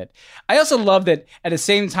part of it. I also love that at the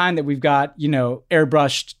same time that we've got,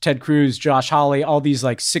 airbrushed Ted Cruz, Josh Hawley, all these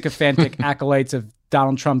sycophantic acolytes of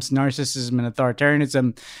Donald Trump's narcissism and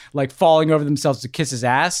authoritarianism, like falling over themselves to kiss his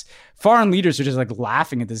ass. Foreign leaders are just like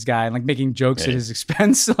laughing at this guy and like making jokes at his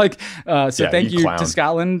expense. Thank you to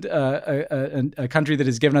Scotland, a country that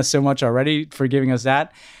has given us so much already, for giving us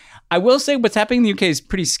that. I will say what's happening in the UK is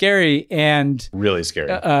pretty scary and really scary.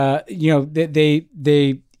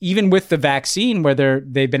 They even with the vaccine, where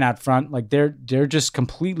they've been out front, like they're just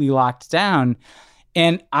completely locked down.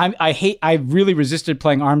 And I really resisted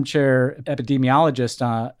playing armchair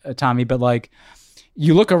epidemiologist, Tommy, but like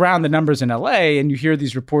you look around the numbers in LA and you hear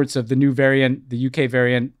these reports of the new variant, the UK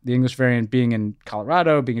variant, the English variant being in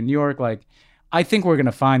Colorado, being in New York. Like, I think we're going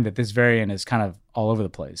to find that this variant is kind of all over the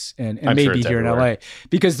place and maybe sure here everywhere. In LA,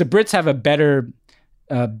 because the Brits have a better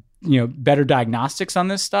diagnostics on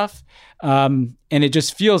this stuff. And it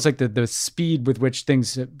just feels like the speed with which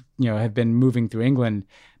things, have been moving through England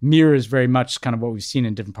mirrors very much kind of what we've seen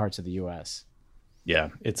in different parts of the US. Yeah,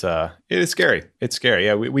 it is scary. It's scary.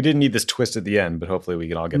 Yeah, we didn't need this twist at the end, but hopefully we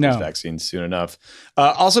can all get these vaccines soon enough.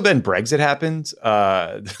 Also, Ben, Brexit happened.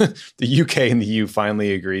 The UK and the EU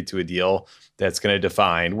finally agreed to a deal that's going to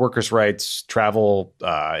define workers' rights, travel,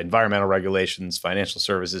 environmental regulations, financial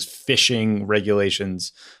services, fishing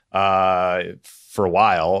regulations. For a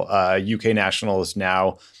while, UK nationals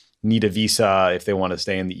now need a visa if they want to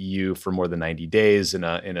stay in the EU for more than 90 days in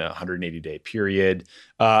a 180-day period.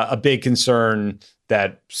 A big concern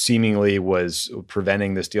that seemingly was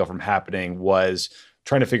preventing this deal from happening was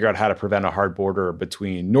trying to figure out how to prevent a hard border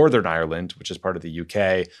between Northern Ireland, which is part of the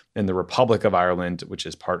UK, and the Republic of Ireland, which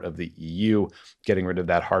is part of the EU. Getting rid of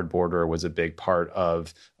that hard border was a big part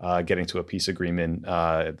of getting to a peace agreement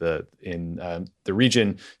in the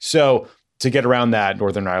region. So to get around that,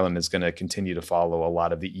 Northern Ireland is going to continue to follow a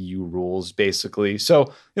lot of the EU rules, basically.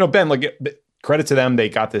 So, Ben, like, credit to them. They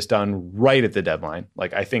got this done right at the deadline.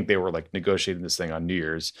 Like, I think they were like negotiating this thing on New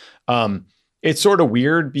Year's. It's sort of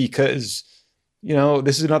weird because,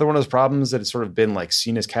 this is another one of those problems that has sort of been like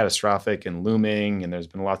seen as catastrophic and looming. And there's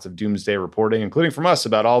been lots of doomsday reporting, including from us,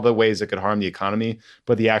 about all the ways it could harm the economy.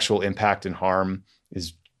 But the actual impact and harm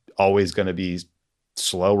is always going to be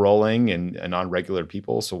slow rolling and on regular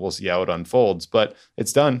people. So we'll see how it unfolds, but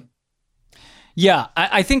it's done. Yeah,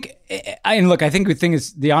 I think the thing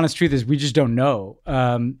is, the honest truth is we just don't know.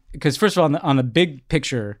 Because first of all, on the big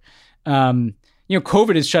picture,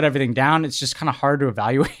 COVID has shut everything down. It's just kind of hard to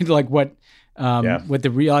evaluate like what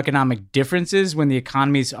the real economic difference is when the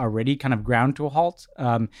economy is already kind of ground to a halt.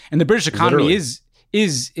 And the British economy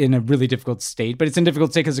is in a really difficult state, but it's in a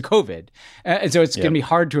difficult state because of COVID. And so it's going to be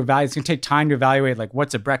hard to evaluate. It's going to take time to evaluate, like,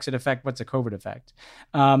 what's a Brexit effect, what's a COVID effect.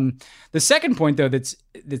 The second point, though, that's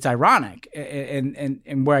ironic,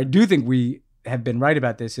 and where I do think we have been right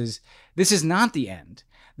about this is not the end.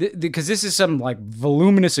 Because this is some like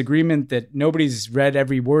voluminous agreement that nobody's read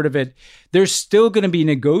every word of it. They're still going to be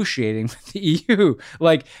negotiating with the EU.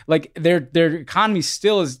 Like their economy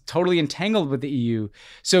still is totally entangled with the EU.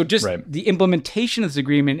 So just the implementation of this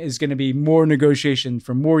agreement is going to be more negotiation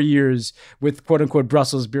for more years with quote unquote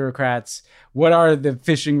Brussels bureaucrats. What are the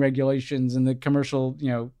fishing regulations and the commercial,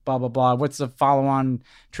 blah, blah, blah. What's the follow-on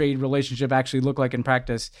trade relationship actually look like in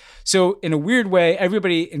practice? So in a weird way,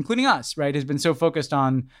 everybody, including us, right, has been so focused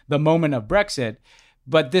on the moment of Brexit,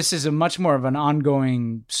 but this is a much more of an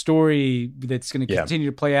ongoing story that's going to continue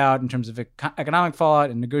to play out in terms of economic fallout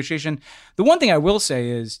and negotiation. The one thing I will say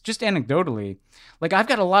is, just anecdotally, like I've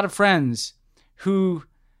got a lot of friends whose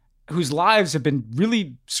lives have been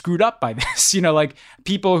really screwed up by this, like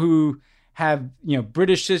people who have,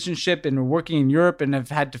 British citizenship and are working in Europe and have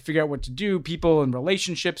had to figure out what to do, people in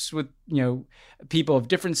relationships with, people of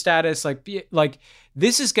different status, like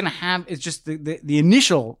this is going to have, it's just the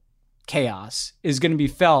initial chaos is going to be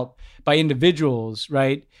felt by individuals,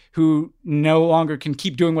 right, who no longer can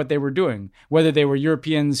keep doing what they were doing, whether they were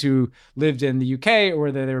Europeans who lived in the UK or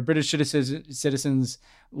whether they were British citizens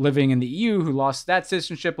living in the EU who lost that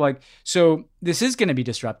citizenship. So this is going to be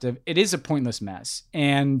disruptive. It is a pointless mess.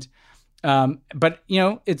 And, but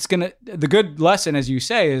the good lesson, as you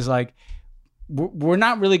say, is like, we're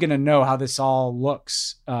not really going to know how this all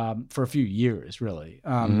looks for a few years, really.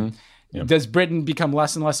 Does Britain become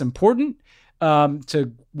less and less important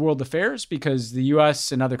to world affairs because the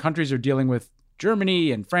US and other countries are dealing with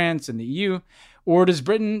Germany and France and the EU? Or does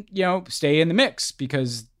Britain, stay in the mix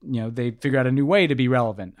because, they figure out a new way to be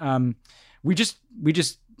relevant? We just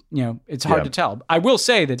it's hard to tell. I will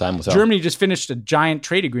say that Germany just finished a giant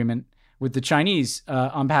trade agreement with the Chinese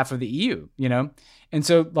on behalf of the EU, And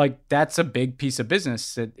so that's a big piece of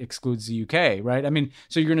business that excludes the UK, right? I mean,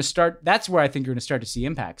 so you're going to start, that's where I think you're going to start to see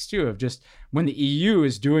impacts too, of just when the EU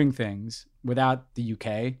is doing things without the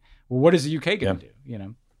UK, well, what is the UK going to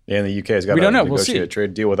do, And the UK has got we to don't know. We'll negotiate see. a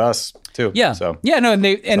trade deal with us too. Yeah. So yeah. No. And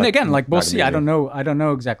again, like we'll not gonna see. be I don't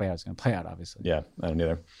know exactly how it's going to play out. Obviously. Yeah, I don't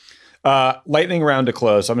either. Lightning round to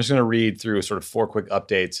close. So I'm just going to read through sort of 4 quick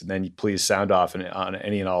updates, and then you please sound off on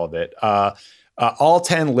any and all of it. All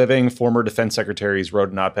 10 living former defense secretaries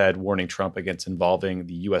wrote an op-ed warning Trump against involving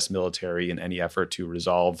the U.S. military in any effort to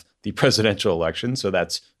resolve the presidential election. So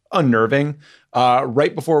that's unnerving.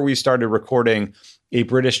 Right before we started recording, a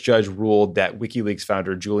British judge ruled that WikiLeaks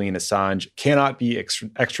founder Julian Assange cannot be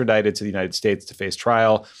extradited to the United States to face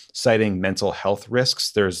trial, citing mental health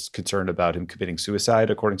risks. There's concern about him committing suicide,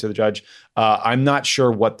 according to the judge. I'm not sure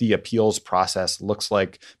what the appeals process looks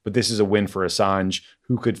like, but this is a win for Assange,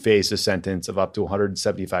 who could face a sentence of up to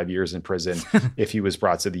 175 years in prison if he was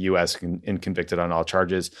brought to the U.S. and convicted on all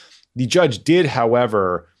charges. The judge did,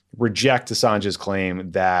 however, reject Assange's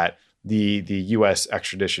claim that the U.S.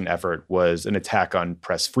 extradition effort was an attack on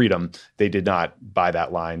press freedom. They did not buy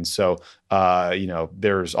that line. So,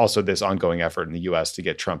 there's also this ongoing effort in the U.S. to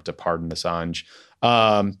get Trump to pardon Assange.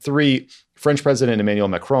 3, French President Emmanuel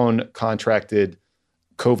Macron contracted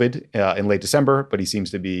COVID in late December, but he seems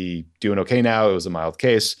to be doing okay now. It was a mild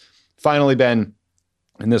case. Finally, Ben,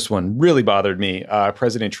 and this one really bothered me,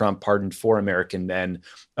 President Trump pardoned 4 American men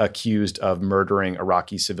accused of murdering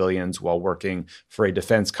Iraqi civilians while working for a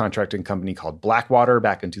defense contracting company called Blackwater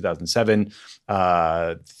back in 2007.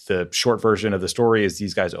 The short version of the story is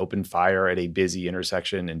these guys opened fire at a busy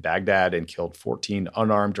intersection in Baghdad and killed 14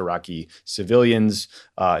 unarmed Iraqi civilians.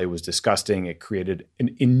 It was disgusting. It created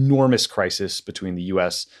an enormous crisis between the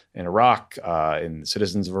U.S. and Iraq and the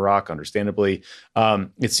citizens of Iraq, understandably.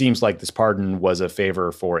 It seems like this pardon was a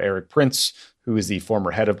favor for Eric Prince, who is the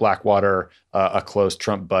former head of Blackwater, a close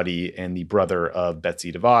Trump buddy, and the brother of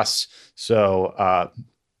Betsy DeVos. So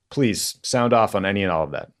please sound off on any and all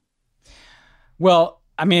of that. Well,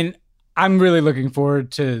 I mean, I'm really looking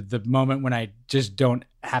forward to the moment when I just don't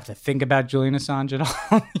have to think about Julian Assange at all.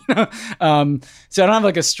 So I don't have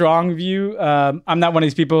like a strong view. I'm not one of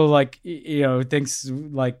these people who thinks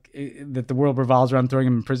like that the world revolves around throwing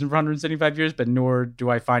him in prison for 175 years, but nor do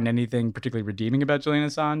I find anything particularly redeeming about Julian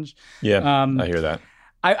Assange. Yeah, I hear that.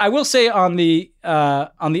 I will say on the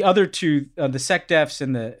other two, the SecDefs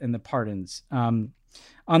and the pardons, on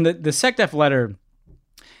the SecDef letter,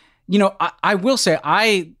 I will say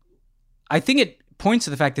I think it points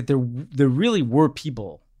to the fact that there really were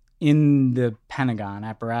people in the Pentagon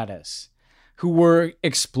apparatus who were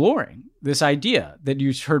exploring this idea that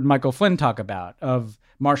you heard Michael Flynn talk about of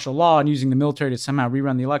martial law and using the military to somehow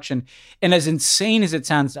rerun the election. And as insane as it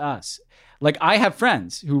sounds to us, like I have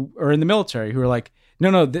friends who are in the military who are like,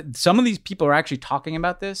 no, some of these people are actually talking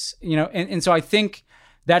about this, and so I think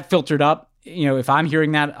that filtered up. If I'm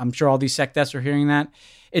hearing that, I'm sure all these SecDefs are hearing that.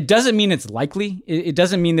 It doesn't mean it's likely. It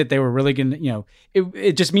doesn't mean that they were really going to,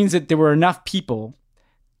 it just means that there were enough people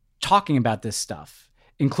talking about this stuff,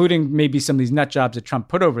 including maybe some of these nut jobs that Trump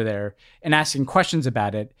put over there and asking questions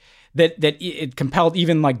about it, that it compelled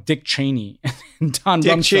even like Dick Cheney and Don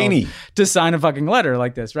Rumsfeld to sign a fucking letter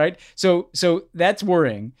like this, right? So that's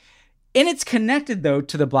worrying. And it's connected, though,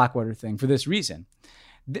 to the Blackwater thing for this reason.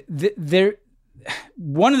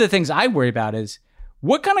 One of the things I worry about is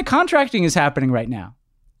what kind of contracting is happening right now?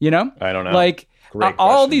 I don't know. Like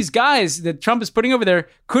all these guys that Trump is putting over there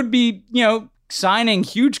could be, signing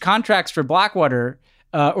huge contracts for Blackwater,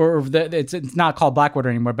 it's not called Blackwater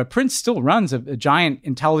anymore, but Prince still runs a giant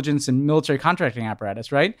intelligence and military contracting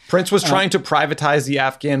apparatus, right? Prince was trying to privatize the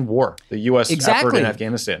Afghan war, the U.S. effort in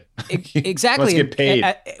Afghanistan. Exactly. Let's get paid.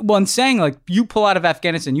 And saying like, you pull out of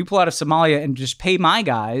Afghanistan, you pull out of Somalia and just pay my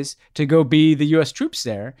guys to go be the U.S. troops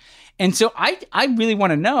there. And so I really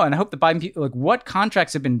want to know, and I hope the Biden people, like what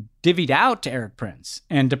contracts have been divvied out to Eric Prince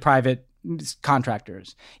and to private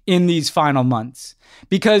contractors in these final months,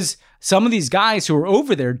 because some of these guys who are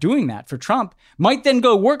over there doing that for Trump might then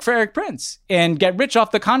go work for Eric Prince and get rich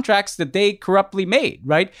off the contracts that they corruptly made,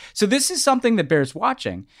 right? So this is something that bears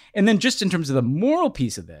watching. And then just in terms of the moral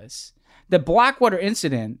piece of this, the Blackwater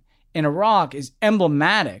incident in Iraq is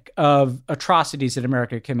emblematic of atrocities that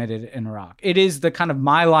America committed in Iraq. It is the kind of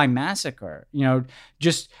My Lai massacre,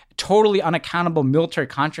 just totally unaccountable military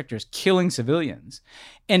contractors killing civilians.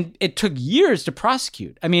 And it took years to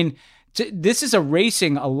prosecute. I mean, this is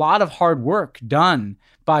erasing a lot of hard work done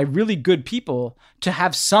by really good people to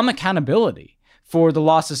have some accountability for the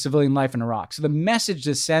loss of civilian life in Iraq. So the message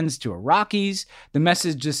this sends to Iraqis, the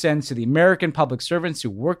message this sends to the American public servants who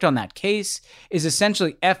worked on that case is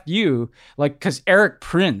essentially F you, like, because Eric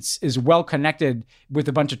Prince is well connected with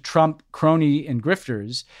a bunch of Trump crony and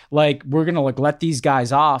grifters. Like, we're going to let these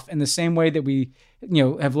guys off in the same way that we,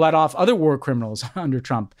 have let off other war criminals under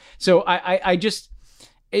Trump. So I just,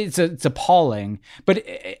 it's appalling. But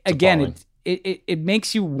again, it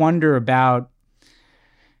makes you wonder about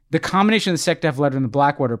the combination of the SecDef letter and the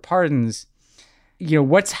Blackwater pardons.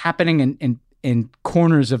 What's happening in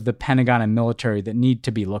corners of the Pentagon and military that need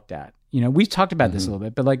to be looked at. We've talked about this a little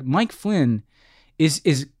bit, but like Mike Flynn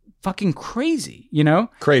is fucking crazy,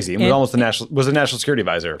 Crazy. And was a national security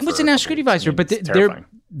advisor. Was a national security advisor, but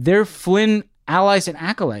they're Flynn allies and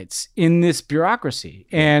acolytes in this bureaucracy.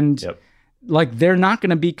 And like, they're not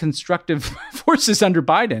going to be constructive forces under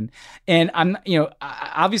Biden. And I'm,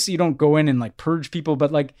 obviously you don't go in and like purge people,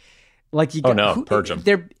 but like you purge them.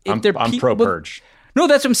 I'm pro-purge. No,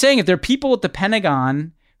 that's what I'm saying. If there are people at the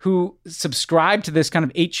Pentagon who subscribe to this kind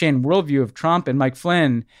of 8chan worldview of Trump and Mike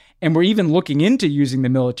Flynn, and we're even looking into using the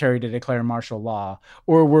military to declare martial law,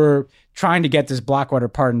 or we're trying to get this Blackwater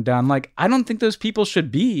pardon done, like, I don't think those people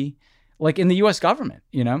should be like in the U.S. government,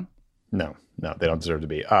 No, they don't deserve to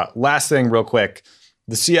be. Last thing real quick,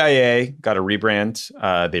 the CIA got a rebrand.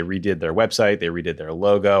 They redid their website. They redid their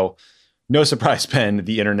logo. No surprise, Ben,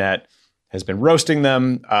 the internet has been roasting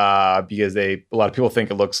them because a lot of people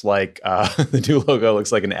think it looks like the new logo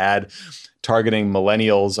looks like an ad targeting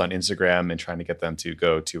millennials on Instagram and trying to get them to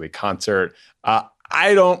go to a concert.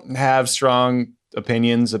 I don't have strong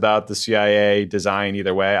opinions about the CIA design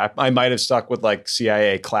either way. I might have stuck with like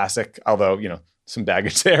CIA classic, although, some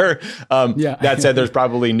baggage there. That said, there's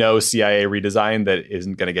probably no CIA redesign that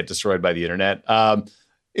isn't going to get destroyed by the internet.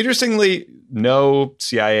 Interestingly, no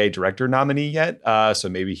CIA director nominee yet. So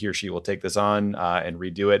maybe he or she will take this on and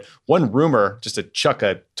redo it. One rumor, just to chuck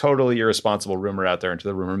a totally irresponsible rumor out there into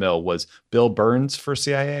the rumor mill, was Bill Burns for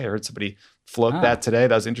CIA. I heard somebody float that today.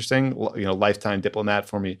 That was interesting. Lifetime diplomat,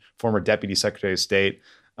 former deputy secretary of state.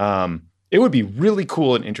 It would be really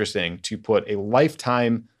cool and interesting to put a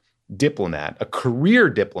lifetime diplomat, a career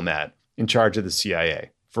diplomat, in charge of the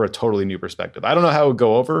CIA for a totally new perspective. I don't know how it would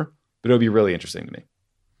go over, but it would be really interesting to me.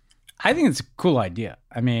 I think it's a cool idea.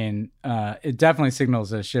 I mean, it definitely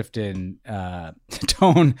signals a shift in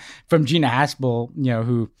tone from Gina Haspel,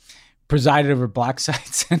 who presided over black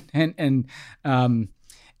sites, and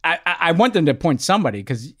I want them to appoint somebody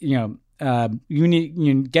because you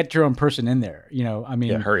get your own person in there.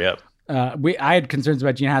 Hurry up. I had concerns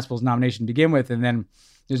about Gina Haspel's nomination to begin with, and then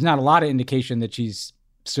there's not a lot of indication that she's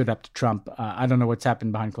stood up to Trump. I don't know what's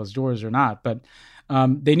happened behind closed doors or not, but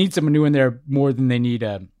they need someone new in there more than they need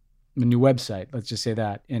a new website. Let's just say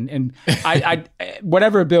that. And I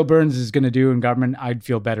whatever Bill Burns is going to do in government, I'd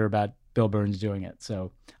feel better about Bill Burns doing it.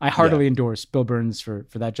 So I heartily endorse Bill Burns for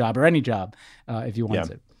that job, or any job if he wants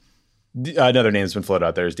it. Another name that's been floated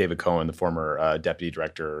out there is David Cohen, the former deputy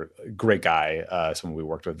director. Great guy, someone we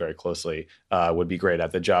worked with very closely. Would be great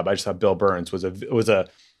at the job. I just thought Bill Burns was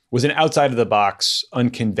an outside of the box,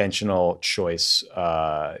 unconventional choice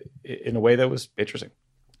in a way that was interesting.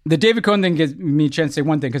 The David Cohen thing gives me a chance to say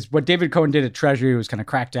one thing, because what David Cohen did at Treasury was kind of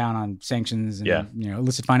crack down on sanctions and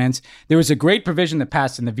illicit finance. There was a great provision that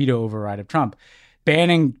passed in the veto override of Trump,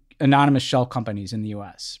 banning anonymous shell companies in the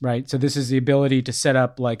U.S. Right, so this is the ability to set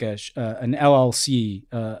up like an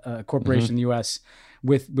LLC, a corporation in the U.S.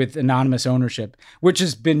 with anonymous ownership, which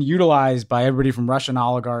has been utilized by everybody from Russian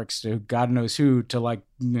oligarchs to God knows who to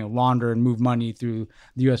launder and move money through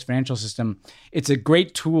the U.S. financial system. It's a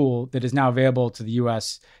great tool that is now available to the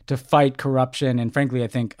U.S. to fight corruption and, frankly, I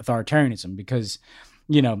think authoritarianism, because,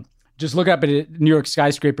 just look up at a New York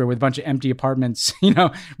skyscraper with a bunch of empty apartments,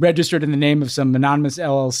 registered in the name of some anonymous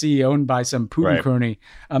LLC owned by some Putin crony.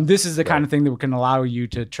 This is the kind of thing that can allow you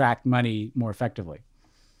to track money more effectively.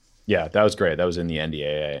 Yeah, that was great. That was in the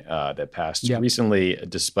NDAA that passed recently,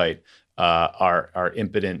 despite our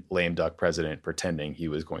impotent lame duck president pretending he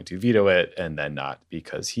was going to veto it and then not,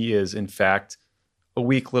 because he is, in fact, a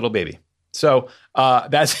weak little baby. So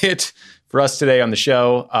that's it for us today on the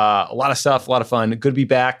show. A lot of stuff, a lot of fun. Good to be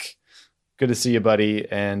back. Good to see you, buddy.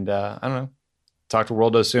 And I don't know, talk to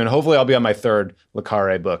Worldo soon. Hopefully I'll be on my third Le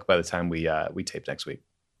Carre book by the time we tape next week.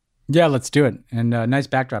 Yeah, let's do it. And nice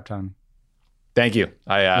backdrop, Tommy. Thank you.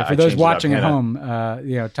 For those watching at home,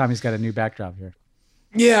 Tommy's got a new backdrop here.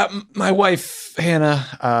 Yeah, my wife,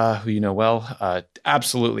 Hannah, who you know well,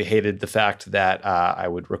 absolutely hated the fact that I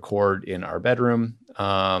would record in our bedroom.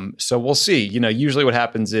 So we'll see. Usually what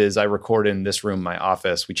happens is I record in this room, my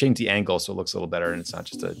office. We change the angle so it looks a little better and it's not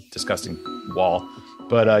just a disgusting wall.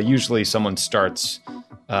 But usually someone starts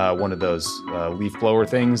one of those leaf blower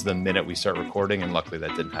things the minute we start recording, and luckily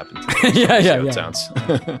that didn't happen today. Yeah. It sounds.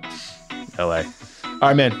 LA. All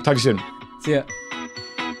right, man. Talk to you soon. See ya.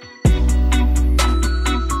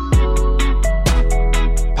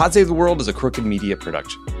 Pod Save the World is a Crooked Media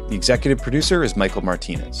production. The executive producer is Michael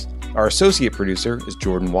Martinez. Our associate producer is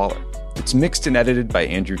Jordan Waller. It's mixed and edited by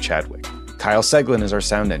Andrew Chadwick. Kyle Seglin is our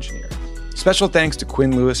sound engineer. Special thanks to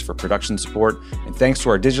Quinn Lewis for production support, and thanks to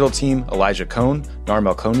our digital team, Elijah Cohn, Nar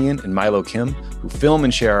Melkonian, and Milo Kim, who film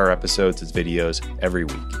and share our episodes as videos every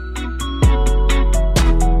week.